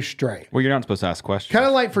got the new strain. Well, you're not supposed to ask questions. Kind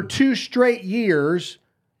of like for 2 straight years,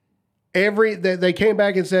 they came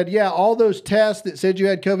back and said, yeah, all those tests that said you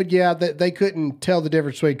had COVID, yeah, they couldn't tell the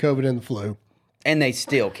difference between COVID and the flu. And they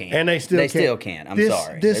still can't. And they still can't. I'm This-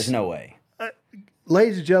 sorry. this- There's no way.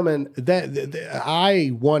 Ladies and gentlemen,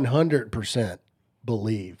 I 100%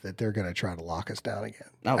 believe that they're going to try to lock us down again.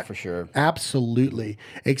 Oh, for sure. Absolutely.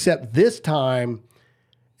 Except this time,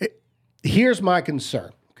 here's my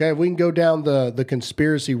concern. Okay, we can go down the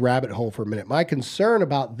conspiracy rabbit hole for a minute. My concern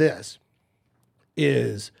about this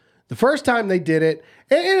is the first time they did it,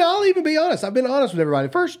 and I'll even be honest, I've been honest with everybody.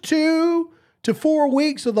 First 2 to 4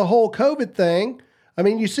 weeks of the whole COVID thing, I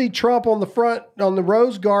mean, you see Trump on the front, on the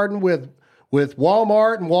Rose Garden with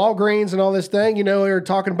Walmart and Walgreens and all this thing, you know, they're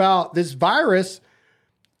talking about this virus.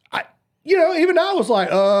 Even I was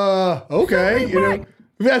like, okay, you know.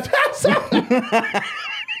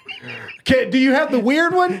 Do you have the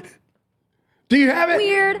weird one? Do you have it?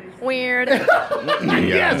 Weird.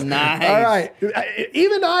 Yes. Nice. All right.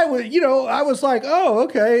 Even I was, I was like, oh,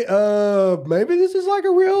 okay. Maybe this is like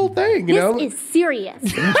a real thing, This is serious.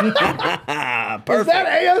 Is that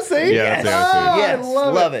AOC? Yeah, that's AOC. Oh, Yes, I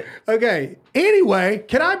love it. Okay. Anyway,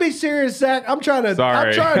 can I be serious, Zach? I'm trying to do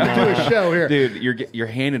a show here. Dude, you're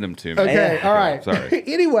handing them to me. Okay, all right. Sorry.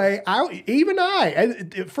 Anyway, I'll give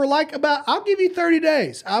you 30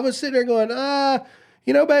 days. I was sitting there going,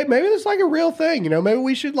 babe, maybe this is like a real thing. Maybe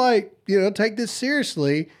we should take this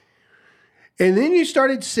seriously. And then you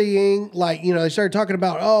started seeing they started talking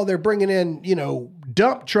about, they're bringing in,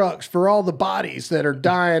 dump trucks for all the bodies that are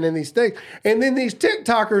dying in these things. And then these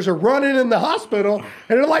TikTokers are running in the hospital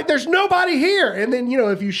and they're like, there's nobody here. And then,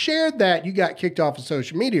 if you shared that, you got kicked off of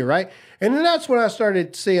social media, right? And then that's when I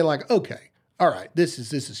started seeing okay, all right, this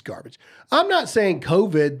is garbage. I'm not saying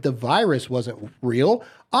COVID, the virus, wasn't real.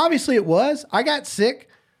 Obviously it was. I got sick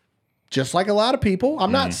just like a lot of people.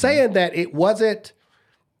 I'm not saying that it wasn't,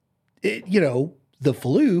 the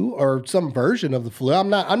flu or some version of the flu. I'm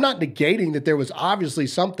not negating that there was obviously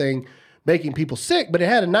something making people sick, but it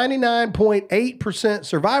had a 99.8%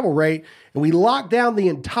 survival rate, and we locked down the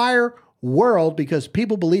entire world because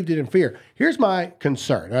people believed it in fear. Here's my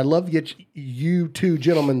concern. And I'd love to get you two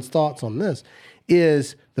gentlemen's thoughts on this.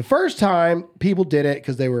 Is the first time people did it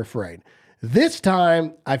because they were afraid. This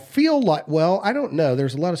time I feel like, I don't know.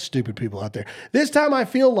 There's a lot of stupid people out there. This time I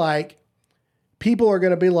feel like people are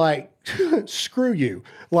going to be like, screw you.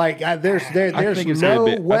 Like, there's I think it's no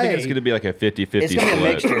gonna be, way. I think it's going to be like a 50-50 It's going to be a split.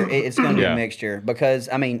 mixture. It's going to be Yeah. a mixture because,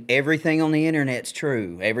 I mean, everything on the internet's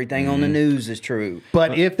true. Everything on the news is true.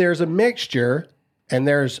 But if there's a mixture and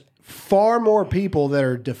there's far more people that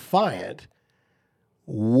are defiant,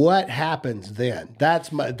 what happens then?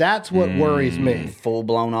 That's what worries me. Full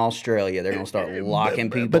blown Australia. They're going to start locking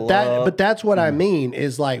people up. But that's what I mean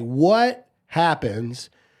is like, what happens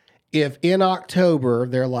if in October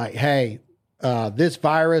they're like, hey, this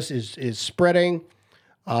virus is spreading.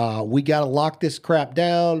 We got to lock this crap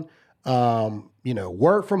down.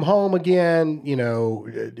 Work from home again.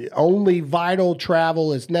 Only vital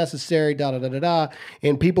travel is necessary. Da da da da da.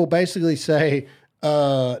 And people basically say,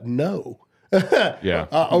 no. Yeah.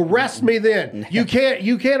 Arrest me then. You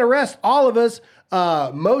can't arrest all of us.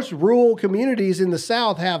 Most rural communities in the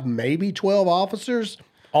South have maybe 12 officers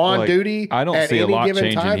on Like, duty. I don't at see a any lot given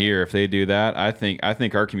changing time. here if they do that. I think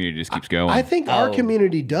our community just keeps going. I think our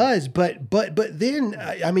community does, but then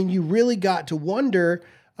I mean, you really got to wonder.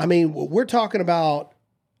 I mean, we're talking about.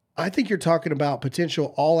 I think you're talking about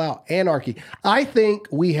potential all-out anarchy. I think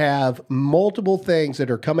we have multiple things that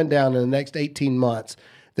are coming down in the next 18 months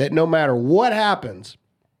that no matter what happens,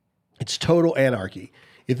 it's total anarchy.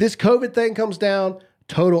 If this COVID thing comes down,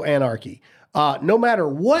 total anarchy. No matter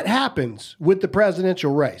what happens with the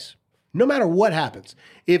presidential race, no matter what happens,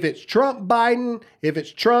 if it's Trump, Biden, if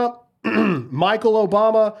it's Trump, Michael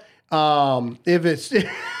Obama, if it's...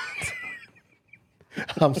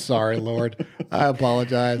 I'm sorry, Lord. I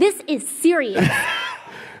apologize. This is serious.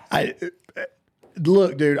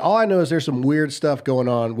 Look, dude, all I know is there's some weird stuff going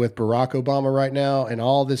on with Barack Obama right now and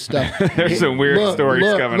all this stuff. There's some weird stories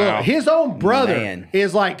coming out. His own brother Man.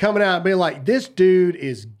 is like coming out and being like, this dude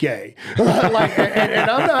is gay. Like,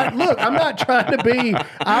 and I'm not trying to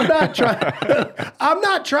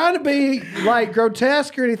be like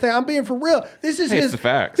grotesque or anything. I'm being for real. This is It's the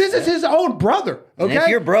facts. This is his own brother. And Okay. if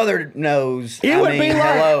your brother knows, It would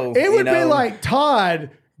be like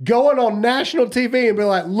Todd going on national TV and be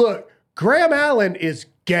like, look, Graham Allen is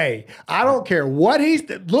gay. I don't care what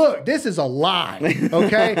look, this is a lie.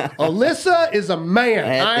 Okay? Alyssa is a man.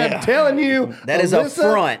 I am telling you. That is a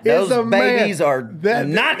Alyssa front. is Those a babies man. are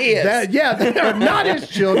not his. They are not his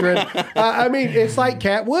children. I mean, it's like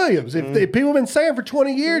Cat Williams. If people have been saying for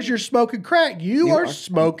 20 years you're smoking crack, you are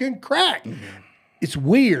smoking crack. It's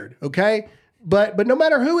weird, okay? But no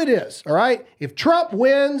matter who it is, all right? If Trump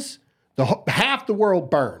wins, half the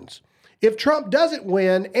world burns. If Trump doesn't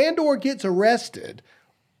win and or gets arrested,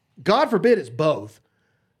 God forbid it's both,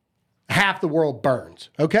 half the world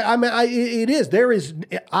burns. Okay? I mean, it is.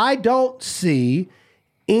 I don't see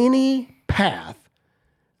any path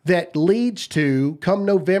that leads to, come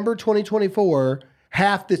November 2024,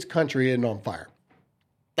 half this country is on fire.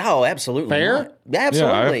 Oh, absolutely. Fair? Not.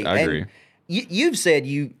 Absolutely. Yeah, I agree. And you've said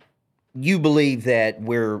you believe that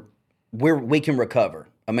we can recover.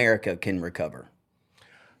 America can recover.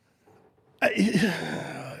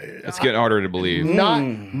 It's getting harder to believe.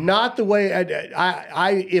 Not the way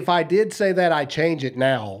I if I did say that, I change it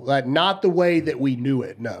now. Like, not the way that we knew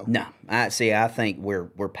it. No. I think we're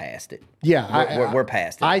past it. Yeah, we're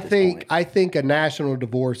past it. I think a national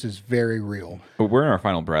divorce is very real. But we're in our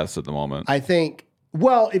final breaths at the moment. I think.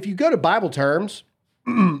 Well, if you go to Bible terms,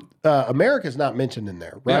 America's not mentioned in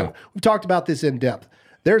there, right? Yeah. We've talked about this in depth.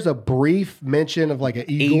 There's a brief mention of like an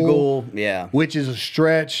eagle, yeah, which is a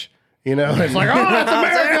stretch. You know, it's like, oh, that's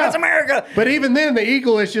America. That's America. But even then, the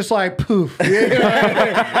eagle is just like poof.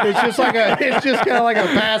 It's just kind of like a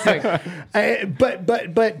passing.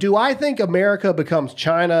 But do I think America becomes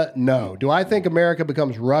China? No. Do I think America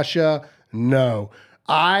becomes Russia? No.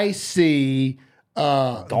 I see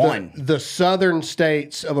the southern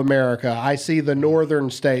states of America. I see the northern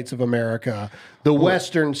states of America. The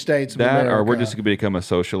western states of America. Or we're just going to become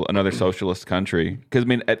another socialist country. Because, I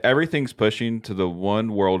mean, everything's pushing to the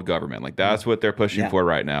one world government. Like, that's what they're pushing for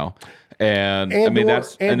right now. And I mean,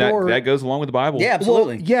 that goes along with the Bible. Yeah,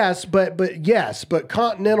 absolutely. Well, yes, but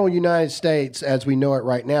continental United States, as we know it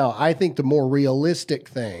right now, I think the more realistic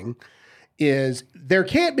thing is there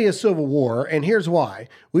can't be a civil war. And here's why.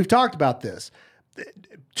 We've talked about this.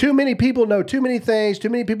 Too many people know too many things. Too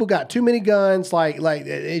many people got too many guns. Like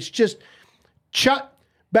it's just...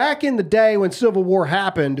 Back in the day when Civil War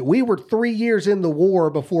happened, we were 3 years in the war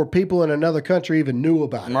before people in another country even knew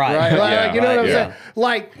about it. Right? Yeah, you know what I'm saying?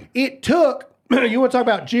 Like, it took, you want to talk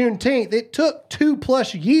about Juneteenth, it took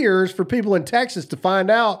 2+ years for people in Texas to find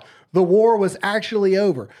out the war was actually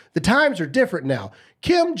over. The times are different now.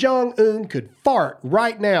 Kim Jong-un could fart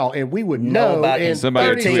right now, and we would know about in somebody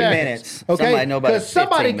 30 15 seconds. minutes. Okay, Somebody know about because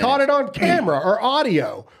somebody 15 caught it on camera or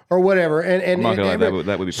audio or whatever. And I'm not gonna lie, that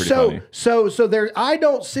would be pretty funny. So there, I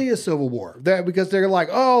don't see a civil war because they're like,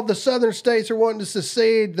 oh, the southern states are wanting to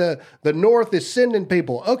secede. The North is sending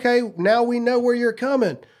people. Okay, now we know where you're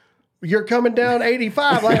coming. You're coming down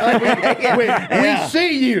 85. We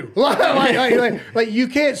see you. Like you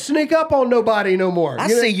can't sneak up on nobody no more. I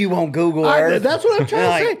see you on Google Earth. That's what I'm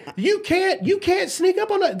trying to say. You can't sneak up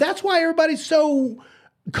on that. That's why everybody's so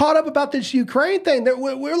caught up about this Ukraine thing. That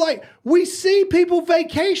we're like, we see people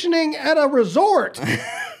vacationing at a resort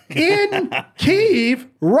in Kyiv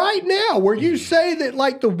right now, where you say that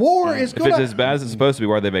like the war is going. If it's as bad as it's supposed to be,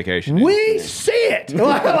 why are they vacationing? We see it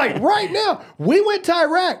like right now. We went to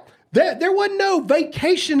Iraq. There wasn't no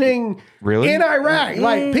vacationing in Iraq.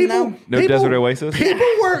 Like people, no desert oasis. People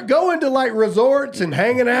weren't going to like resorts and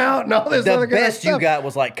hanging out and all this other kind of stuff. The best you got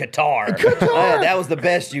was like Qatar. That was the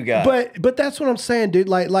best you got. But that's what I'm saying, dude.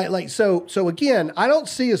 So again, I don't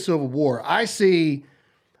see a civil war. I see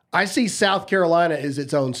South Carolina as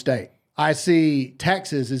its own state. I see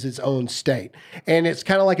Texas as its own state, and it's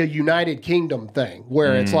kind of like a United Kingdom thing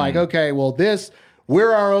where it's like, okay, well,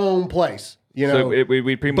 we're our own place. You know, so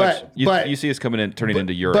we pretty much you see us turning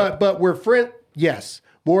into Europe, but we're yes,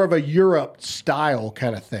 more of a Europe style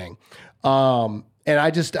kind of thing. And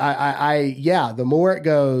the more it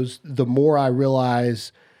goes, the more I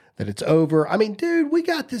realize that it's over. I mean, dude, we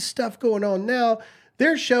got this stuff going on now.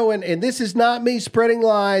 They're showing, and this is not me spreading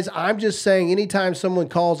lies. I'm just saying, anytime someone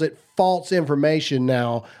calls it false information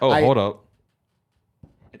now. Hold up,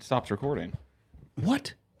 it stops recording.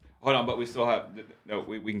 What? Hold on, but we still have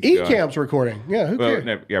we can. Ecamm's recording. Yeah, who cares?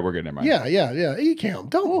 We're good. Never mind. Yeah. Ecamm,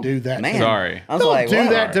 don't do that. Man, sorry. Don't do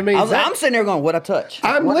that to me. I'm sitting there going, "What I touch?"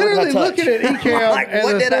 I'm literally looking at Ecamm. Like,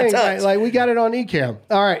 what did I touch? Like we got it on Ecamm.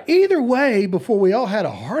 All right. Either way, before we all had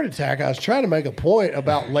a heart attack, I was trying to make a point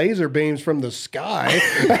about laser beams from the sky.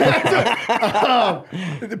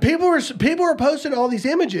 People are posting all these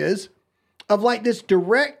images of like this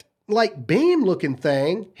direct, like beam looking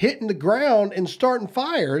thing hitting the ground and starting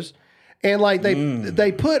fires. And like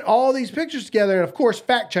they put all these pictures together, and of course,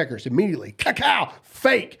 fact checkers immediately, cacao,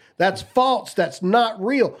 fake. That's false. That's not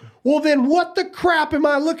real. Well, then what the crap am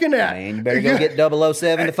I looking at? Man, you better go get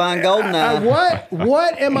 007 to find GoldenEye.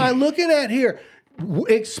 What am I looking at here?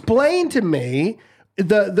 Explain to me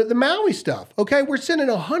the Maui stuff. Okay, we're sending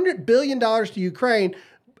 $100 billion to Ukraine.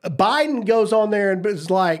 Biden goes on there and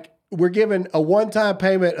is like, we're giving a one-time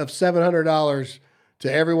payment of $700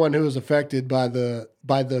 to everyone who was affected by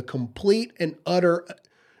the complete and utter.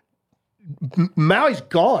 Maui's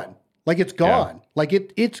gone. Like it's gone. Yeah. Like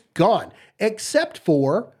it's gone, except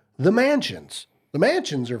for the mansions. The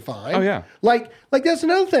mansions are fine. Oh yeah. Like that's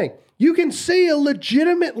another thing. You can see a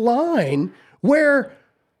legitimate line where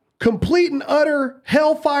complete and utter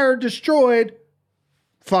hellfire destroyed.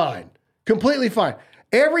 Fine. Completely fine.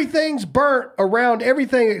 Everything's burnt around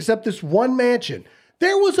everything except this one mansion.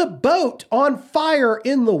 There was a boat on fire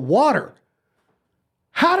in the water.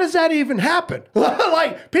 How does that even happen?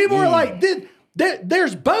 Like people are like,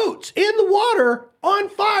 there's boats in the water on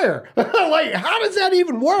fire. Like, how does that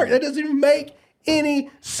even work? That doesn't even make any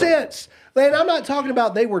sense. And I'm not talking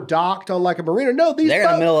about they were docked on like a marina. No, these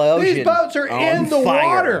boats are in the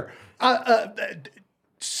water.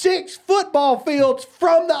 6 football fields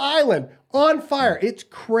from the island on fire. It's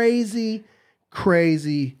crazy.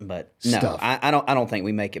 But stuff. No, I don't think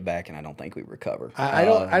we make it back, and I don't think we recover. I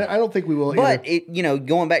don't think we will. But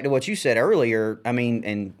going back to what you said earlier, I mean,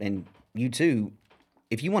 and you too,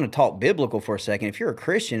 if you want to talk biblical for a second, if you're a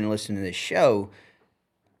Christian and listening to this show,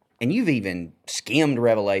 and you've even skimmed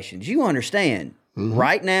Revelations, you understand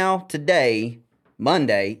right now, today,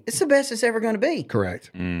 Monday, it's the best it's ever going to be.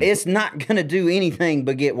 Correct. It's not going to do anything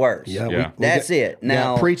but get worse. Yeah. That's it.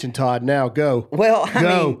 Now, preaching, Todd. Now go. Well, I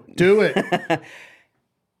mean, do it.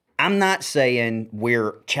 I'm not saying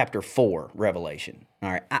we're chapter 4 Revelation.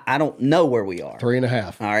 All right. I don't know where we are.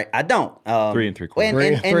 3.5. All right. I don't. 3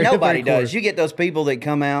 3/4. And nobody does. You get those people that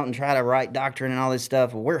come out and try to write doctrine and all this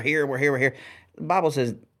stuff. We're here. The Bible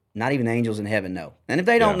says not even angels in heaven know. And if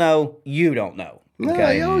they don't know, you don't know.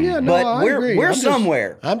 Okay. But we're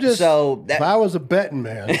somewhere. If I was a betting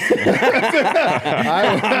man,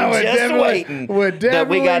 I would just waiting. That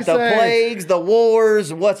we got the plagues, the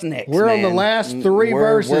wars. What's next? We're on the last 3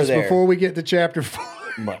 verses before we get to chapter 4.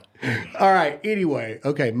 All right. Anyway,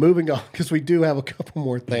 okay, moving on because we do have a couple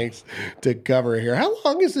more things to cover here. How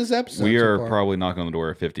long is this episode? We are probably knocking on the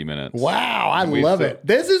door at 50 minutes. Wow, I love it.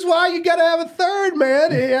 This is why you got to have a third,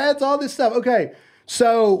 man. It adds all this stuff. Okay.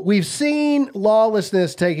 So we've seen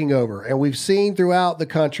lawlessness taking over, and we've seen throughout the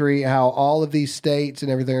country how all of these states and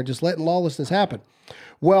everything are just letting lawlessness happen.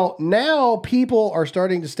 Well, now people are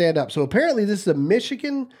starting to stand up. So apparently this is a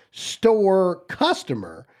Michigan store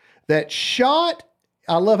customer that shot,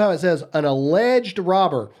 I love how it says, an alleged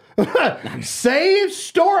robber. Save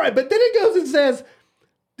store. But then it goes and says,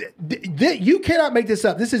 you cannot make this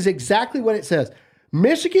up. This is exactly what it says.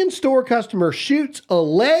 Michigan store customer shoots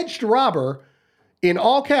alleged robber, in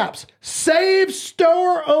all caps, save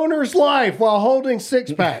store owner's life while holding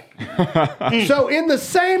six-pack. So in the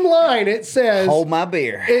same line, it says... Hold my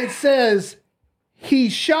beer. It says he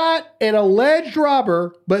shot an alleged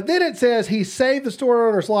robber, but then it says he saved the store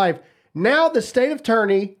owner's life. Now the state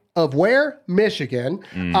attorney of where? Michigan,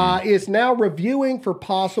 is now reviewing for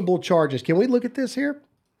possible charges. Can we look at this here?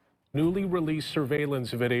 Newly released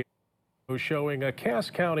surveillance video showing a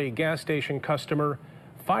Cass County gas station customer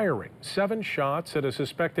firing 7 shots at a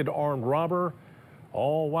suspected armed robber,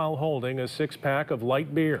 all while holding a 6-pack of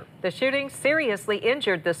light beer. The shooting seriously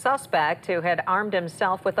injured the suspect, who had armed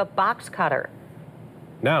himself with a box cutter.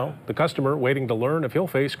 Now, the customer waiting to learn if he'll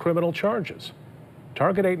face criminal charges.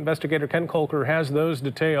 Target 8 investigator Ken Kolker has those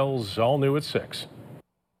details, all new at 6.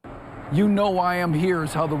 You know why I'm here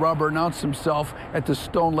is how the robber announced himself at the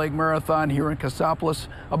Stone Lake Marathon here in Cassopolis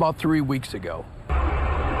about 3 weeks ago.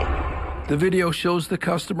 The video shows the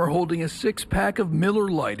customer holding a 6-pack of Miller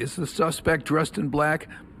Lite as the suspect, dressed in black,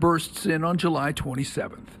 bursts in on July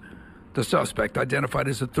 27th. The suspect, identified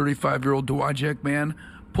as a 35-year-old Dowagiac man,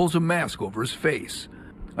 pulls a mask over his face.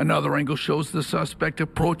 Another angle shows the suspect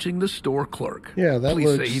approaching the store clerk. Yeah, that Police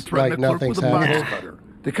looks say he threatened like the clerk with a nothing's box cutter.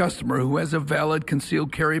 The customer, who has a valid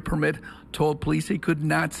concealed carry permit, told police he could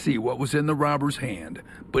not see what was in the robber's hand,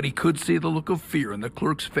 but he could see the look of fear in the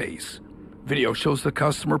clerk's face. Video shows the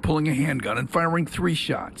customer pulling a handgun and firing 3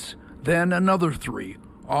 shots, then another 3,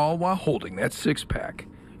 all while holding that 6-pack.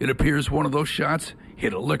 It appears one of those shots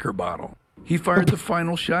hit a liquor bottle. He fired the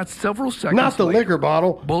final shot several seconds Not the later. liquor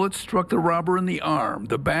bottle. Bullets struck the robber in the arm,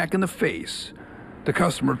 the back, and the face. The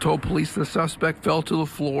customer told police the suspect fell to the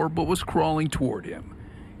floor but was crawling toward him.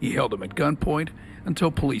 He held him at gunpoint until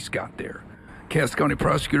police got there. Cass County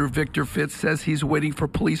Prosecutor Victor Fitz says he's waiting for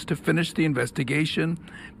police to finish the investigation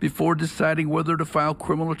before deciding whether to file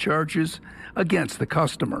criminal charges against the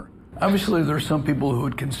customer. Obviously, there are some people who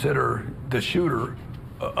would consider the shooter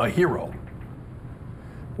a hero.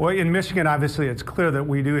 Well, in Michigan, obviously, it's clear that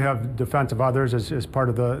we do have defense of others as part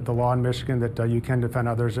of the law in Michigan, that you can defend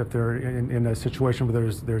others if they're in a situation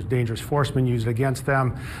where there's dangerous force being used against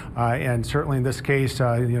them. And certainly in this case,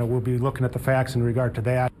 we'll be looking at the facts in regard to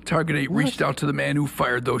that. Target 8 reached out to the man who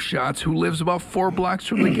fired those shots, who lives about 4 blocks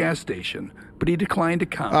from the gas station, but he declined to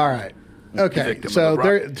comment. All right. Okay, so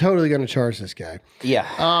they're totally going to charge this guy. Yeah.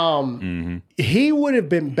 He would have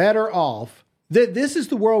been better off. This is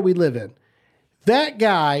the world we live in. That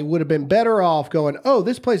guy would have been better off going, oh,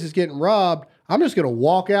 this place is getting robbed. I'm just going to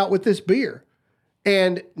walk out with this beer.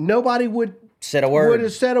 And nobody would said a word. Would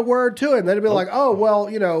have said a word to him. They'd be like, oh, well,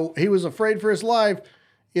 he was afraid for his life,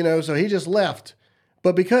 so he just left.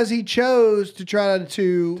 But because he chose to try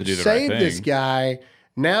to save this guy,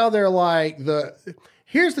 now they're like,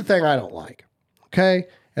 here's the thing I don't like, okay?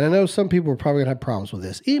 And I know some people are probably going to have problems with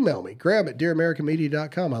this. Email me,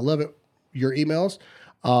 graham@dearamericanmedia.com. I love it, your emails.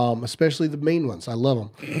 Especially the mean ones. I love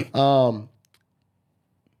them.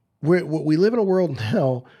 We live in a world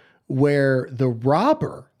now where the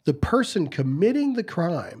robber, the person committing the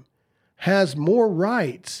crime, has more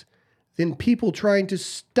rights than people trying to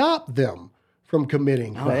stop them from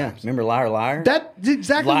committing crimes. Oh, yeah. Remember Liar Liar? That's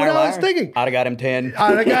exactly what I was thinking. I'd have got him 10.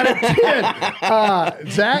 I'd have got him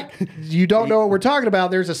 10. Zach, you don't know what we're talking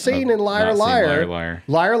about. There's a scene in Liar Liar.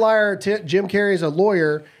 Liar Liar, Jim Carrey is a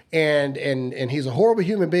lawyer, and he's a horrible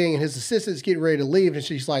human being, and his assistant's getting ready to leave, and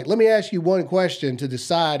she's like, let me ask you one question to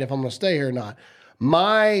decide if I'm going to stay here or not.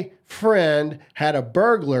 My friend had a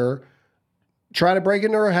burglar try to break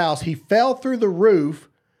into her house. He fell through the roof,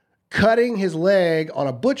 cutting his leg on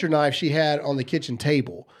a butcher knife she had on the kitchen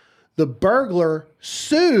table. The burglar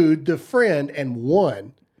sued the friend and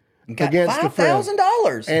won against the friend.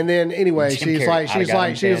 $5,000. And then anyway, she's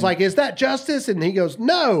like, is that justice? And he goes,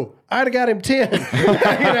 no, I'd have got him 10.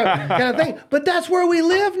 Kind of thing. But that's where we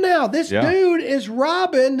live now. This dude is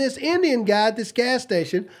robbing this Indian guy at this gas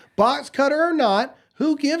station, box cutter or not,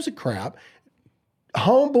 who gives a crap?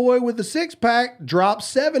 Homeboy with the 6-pack drops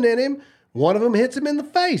 7 in him. One of them hits him in the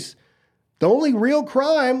face. The only real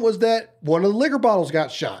crime was that one of the liquor bottles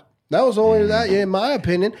got shot. That was only that, in my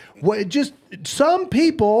opinion. Just some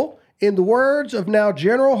people, in the words of now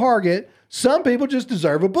General Hargett, some people just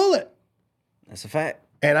deserve a bullet. That's a fact.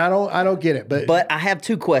 And I don't get it. But I have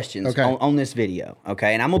two questions on this video,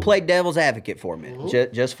 okay? And I'm going to play devil's advocate for a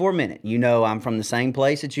minute, just for a minute. You know I'm from the same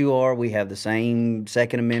place that you are. We have the same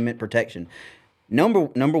Second Amendment protection. Number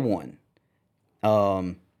one,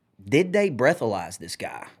 did they breathalyze this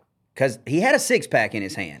guy? Because he had a six-pack in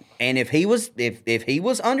his hand. And if he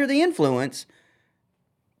was under the influence,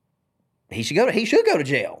 he should go to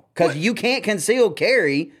jail. Because you can't conceal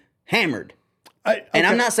carry hammered. And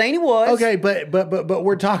I'm not saying he was. Okay, but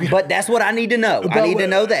we're talking. But that's what I need to know. I need to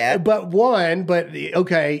know that. But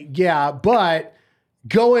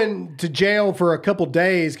going to jail for a couple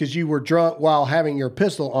days because you were drunk while having your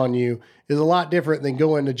pistol on you is a lot different than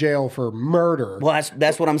going to jail for murder. Well,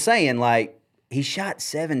 that's what I'm saying. Like, he shot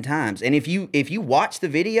 7 times. And if you watch the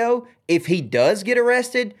video, if he does get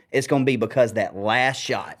arrested, it's going to be because that last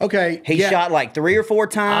shot. Okay. He shot like 3 or 4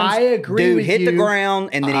 times. I agree. Dude with hit you. the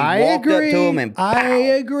ground and then he walked up to him and pow. I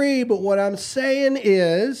agree. But what I'm saying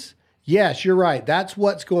is, yes, you're right. That's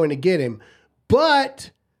what's going to get him.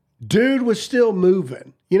 But dude was still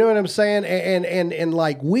moving. You know what I'm saying? And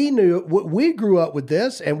like we grew up with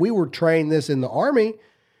this and we were trained this in the Army.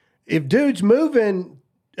 If dude's moving,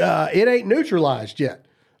 it ain't neutralized yet.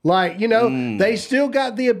 Like, they still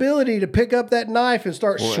got the ability to pick up that knife and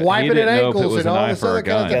start swiping at ankles and all this other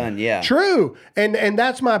kind of thing. Yeah. True. And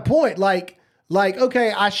that's my point. Like,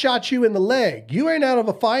 okay, I shot you in the leg. You ain't out of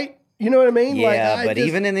a fight. You know what I mean? Yeah, but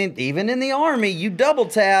even in the Army, you double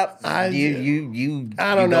tap. You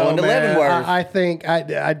I don't know, into man. Leavenworth. I think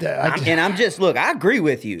I'm just look. I agree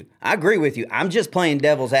with you. I'm just playing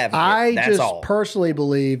devil's advocate. That's all. Personally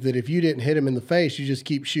believe that if you didn't hit him in the face, you just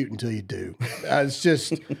keep shooting until you do. It's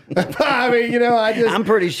just. I mean, I'm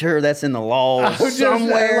pretty sure that's in the law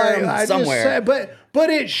somewhere. But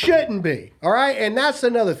it shouldn't be. All right, and that's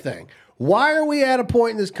another thing. Why are we at a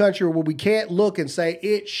point in this country where we can't look and say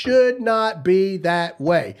it should not be that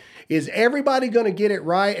way? Is everybody going to get it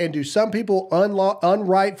right? And do some people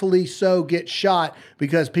unrightfully so get shot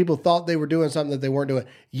because people thought they were doing something that they weren't doing?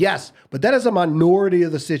 Yes, but that is a minority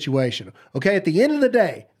of the situation. Okay, at the end of the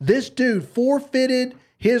day, this dude forfeited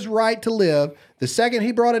his right to live the second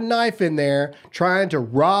he brought a knife in there trying to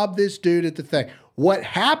rob this dude at the thing. What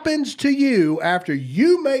happens to you after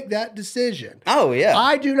you make that decision? Oh, yeah.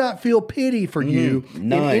 I do not feel pity for you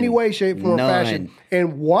in any way, shape, form, or fashion.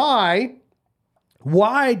 And why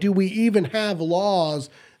do we even have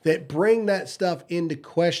laws that bring that stuff into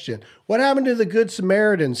question? What happened to the Good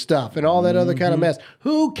Samaritan stuff and all that other kind of mess?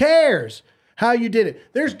 Who cares how you did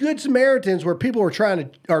it? There's Good Samaritans where people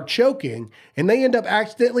are choking and they end up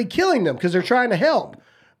accidentally killing them because they're trying to help.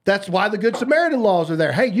 That's why the Good Samaritan laws are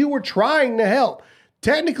there. Hey, you were trying to help.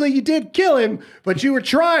 Technically, you did kill him, but you were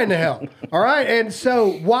trying to help. All right? And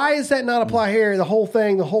so why does that not apply here? The whole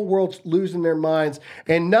world's losing their minds.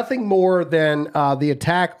 And nothing more than the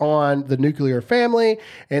attack on the nuclear family.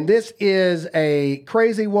 And this is a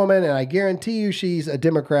crazy woman, and I guarantee you she's a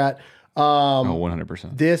Democrat.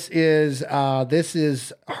 100%. This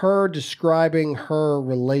is her describing her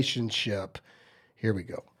relationship. Here we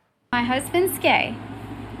go. My husband's gay.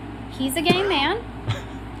 He's a gay man.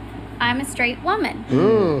 I'm a straight woman.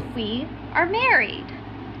 We are married.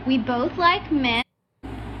 We both like men,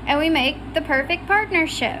 and we make the perfect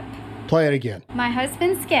partnership. Play it again. My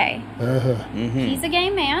husband's gay. He's a gay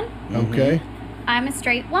man. Okay. I'm a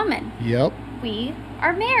straight woman. Yep. We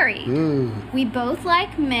are married. We both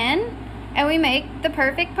like men, and we make the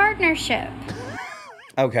perfect partnership.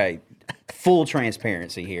 Okay, full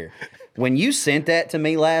transparency here. When you sent that to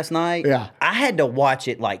me last night, I had to watch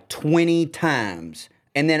it like 20 times.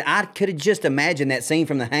 And then I could have just imagined that scene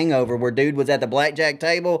from The Hangover where dude was at the blackjack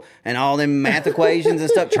table and all them math equations and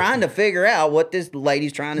stuff trying to figure out what this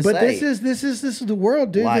lady's trying to say. But this is the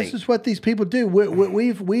world, dude. This is what these people do.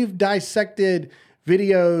 We've dissected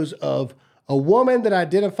videos of a woman that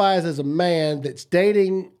identifies as a man that's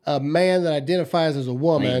dating a man that identifies as a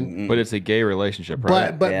woman. But it's a gay relationship,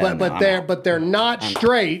 right? But they're not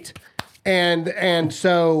straight. And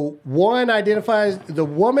so one identifies the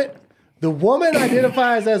woman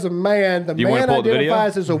identifies as a man, the man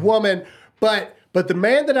identifies as a woman, but the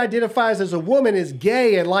man that identifies as a woman is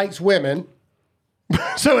gay and likes women.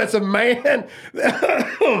 So it's a man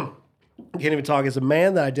can't even talk. It's a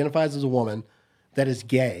man that identifies as a woman that is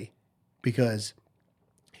gay because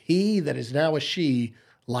he that is now a she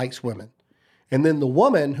likes women. And then the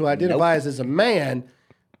woman who identifies as a man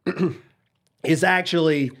is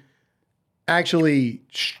actually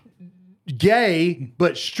gay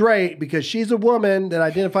but straight because she's a woman that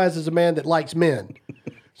identifies as a man that likes men.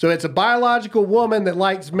 So it's a biological woman that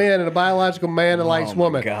likes men and a biological man that likes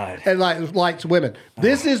women. And likes women.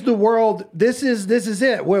 This is the world. This is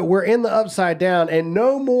it. We're in the upside down, and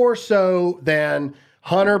no more so than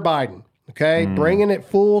Hunter Biden. Okay, bringing it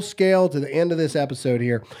full scale to the end of this episode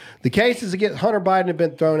here. The cases against Hunter Biden have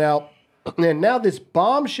been thrown out, and now this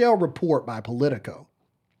bombshell report by Politico.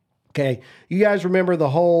 Okay, you guys remember the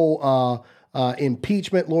whole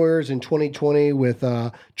impeachment lawyers in 2020 with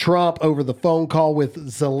Trump over the phone call with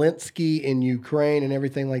Zelensky in Ukraine and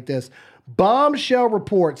everything like this. Bombshell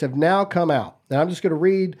reports have now come out. Now I'm just going to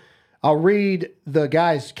read. I'll read the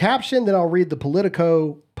guy's caption, then I'll read the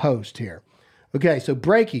Politico post here. Okay, so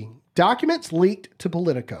breaking. Documents leaked to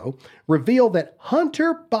Politico reveal that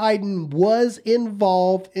Hunter Biden was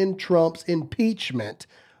involved in Trump's impeachment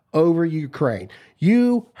over Ukraine.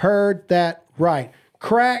 You heard that right.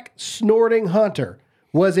 Crack snorting Hunter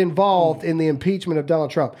was involved in the impeachment of Donald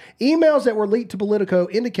Trump. Emails that were leaked to Politico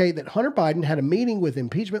indicate that Hunter Biden had a meeting with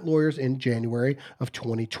impeachment lawyers in January of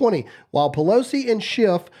 2020, while Pelosi and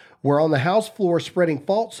Schiff were on the House floor spreading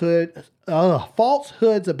falsehoods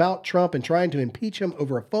about Trump and trying to impeach him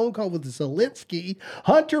over a phone call with Zelensky.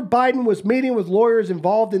 Hunter Biden was meeting with lawyers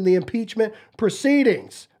involved in the impeachment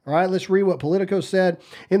proceedings. All right, let's read what Politico said.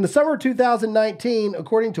 In the summer of 2019,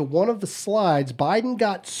 according to one of the slides, Biden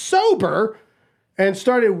got sober and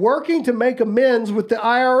started working to make amends with the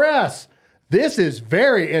IRS. This is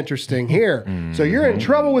very interesting here. So you're in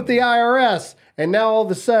trouble with the IRS, and now all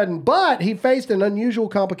of a sudden, but he faced an unusual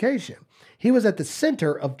complication. He was at the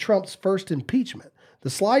center of Trump's first impeachment. The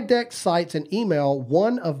slide deck cites an email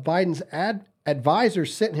one of Biden's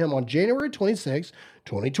advisors sent him on January 26,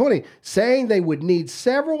 2020, saying they would need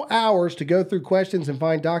several hours to go through questions and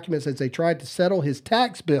find documents as they tried to settle his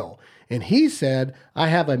tax bill. And he said, I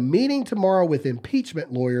have a meeting tomorrow with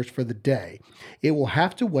impeachment lawyers for the day. It will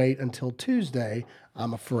have to wait until Tuesday,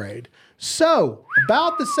 I'm afraid. So,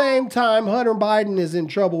 about the same time Hunter Biden is in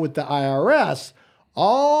trouble with the IRS,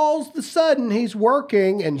 all of a sudden he's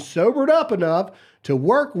working and sobered up enough to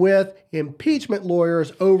work with impeachment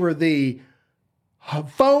lawyers over the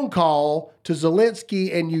phone call to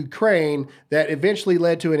Zelensky and Ukraine that eventually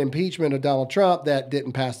led to an impeachment of Donald Trump that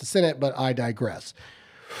didn't pass the Senate, but I digress.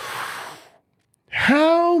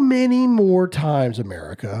 How many more times,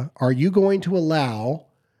 America, are you going to allow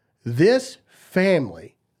this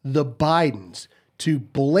family, the Bidens, to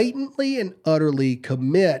blatantly and utterly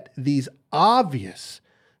commit these obvious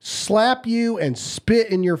slap you and spit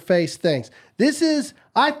in your face things?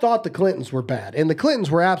 I thought the Clintons were bad, and the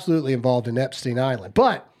Clintons were absolutely involved in Epstein Island.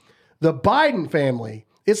 But the Biden family,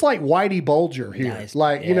 it's like Whitey Bulger here,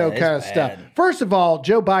 kind of stuff. First of all,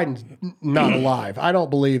 Joe Biden's not alive. I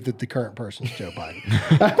don't believe that the current person's Joe Biden.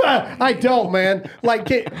 I don't, man. Like,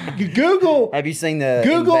 Google. Have you seen the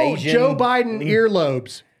Google invasion? Joe Biden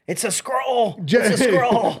earlobes? It's a scroll. It's a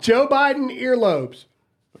scroll. Joe Biden earlobes.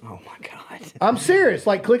 Oh my God. I'm serious.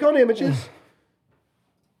 Like, click on images.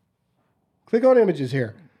 Click on images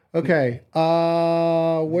here. Okay.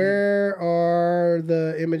 Where are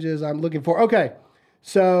the images I'm looking for? Okay.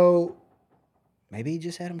 So maybe he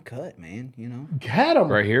just had them cut, man. Had them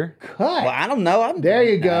right here. Cut. Well, I don't know. There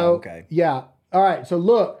you go. Okay. Yeah. All right. So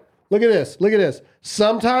look at this. Look at this.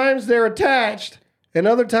 Sometimes they're attached, and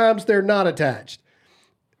other times they're not attached.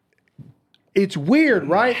 It's weird,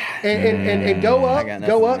 right? And go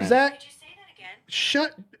up, Zach.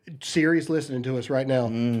 Shut. Siri's listening to us right now.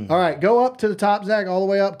 All right, go up to the top, Zach, all the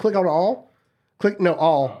way up. Click on all.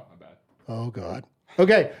 All. Oh, God.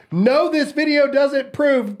 Okay. No, this video doesn't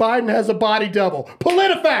prove Biden has a body double.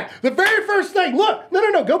 PolitiFact. The very first thing. Look.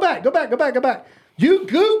 No. Go back. You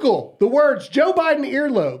Google the words Joe Biden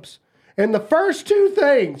earlobes, and the first two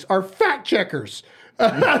things are fact checkers.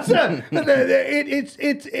 Like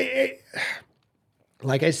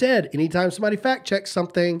I said, anytime somebody fact checks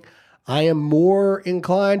something, I am more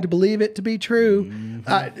inclined to believe it to be true.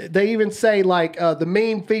 They even say the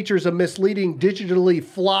meme features a misleading digitally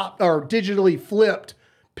flipped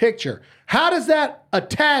picture. How does that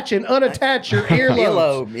attach and unattach your earlobes?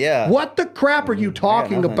 Earlobe, yeah. What the crap are you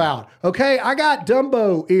talking about? Okay, I got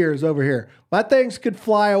Dumbo ears over here. My things could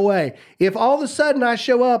fly away. If all of a sudden I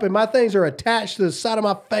show up and my things are attached to the side of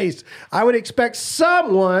my face, I would expect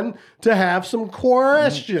someone to have some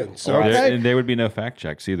questions. Okay? And there would be no fact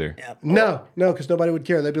checks either. No, because nobody would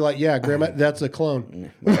care. They'd be like, yeah, Grandma, that's a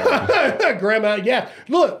clone. Grandma, yeah.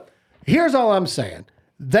 Look, here's all I'm saying.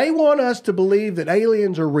 They want us to believe that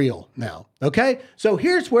aliens are real now, okay? So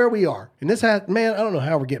here's where we are. And I don't know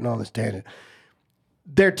how we're getting on this tangent.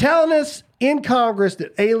 They're telling us in Congress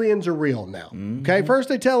that aliens are real now, okay? First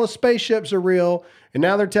they tell us spaceships are real, and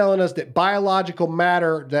now they're telling us that biological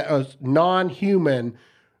matter that is non-human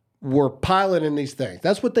were piloting these things.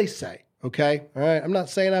 That's what they say. Okay. All right. I'm not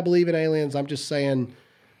saying I believe in aliens. I'm just saying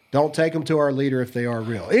don't take them to our leader if they are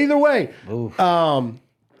real. Either way,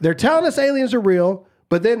 they're telling us aliens are real,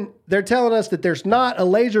 but then they're telling us that there's not a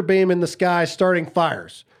laser beam in the sky starting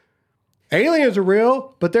fires. Aliens are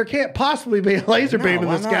real, but there can't possibly be a laser beam in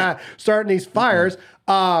the sky starting these fires.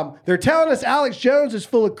 They're telling us Alex Jones is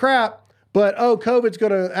full of crap, but COVID's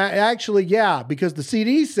going to actually, because the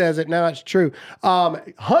CD says it, now it's true.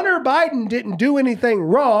 Hunter Biden didn't do anything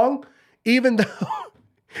wrong, even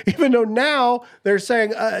though now they're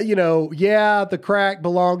saying, the crack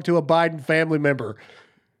belonged to a Biden family member.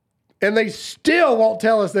 And they still won't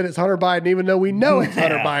tell us that it's Hunter Biden, even though we know it's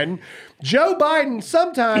Hunter Biden. Joe Biden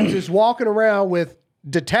sometimes is walking around with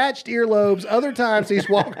detached earlobes. Other times he's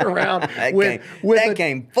walking around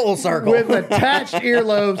came full circle with attached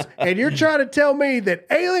earlobes. And you're trying to tell me that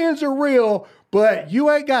aliens are real, but you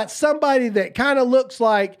ain't got somebody that kind of looks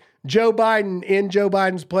like Joe Biden in Joe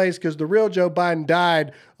Biden's place, because the real Joe Biden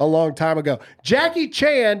died a long time ago. Jackie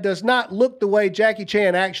Chan does not look the way Jackie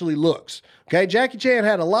Chan actually looks. Okay, Jackie Chan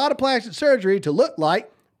had a lot of plastic surgery to look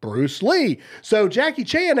like Bruce Lee. So Jackie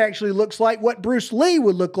Chan actually looks like what Bruce Lee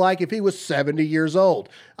would look like if he was 70 years old.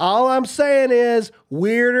 All I'm saying is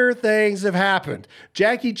weirder things have happened.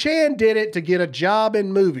 Jackie Chan did it to get a job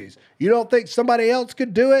in movies. You don't think somebody else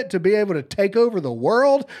could do it to be able to take over the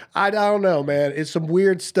world? I don't know, man. It's some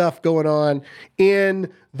weird stuff going on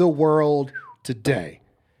in the world today.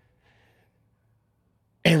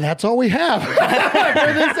 And that's all we have for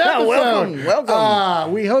this episode.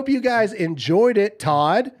 Welcome. We hope you guys enjoyed it,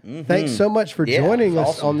 Todd. Thanks so much for joining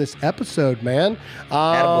us on this episode, man.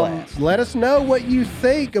 Had a blast. Let us know what you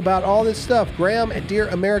think about all this stuff. Graham at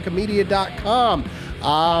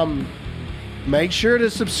DearAmericaMedia.com. Make sure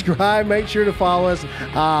to subscribe. Make sure to follow us.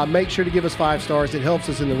 Make sure to give us 5 stars. It helps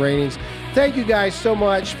us in the ratings. Thank you guys so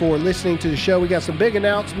much for listening to the show. We got some big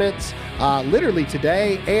announcements literally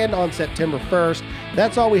today and on September 1st.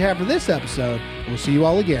 That's all we have for this episode. We'll see you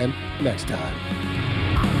all again next time.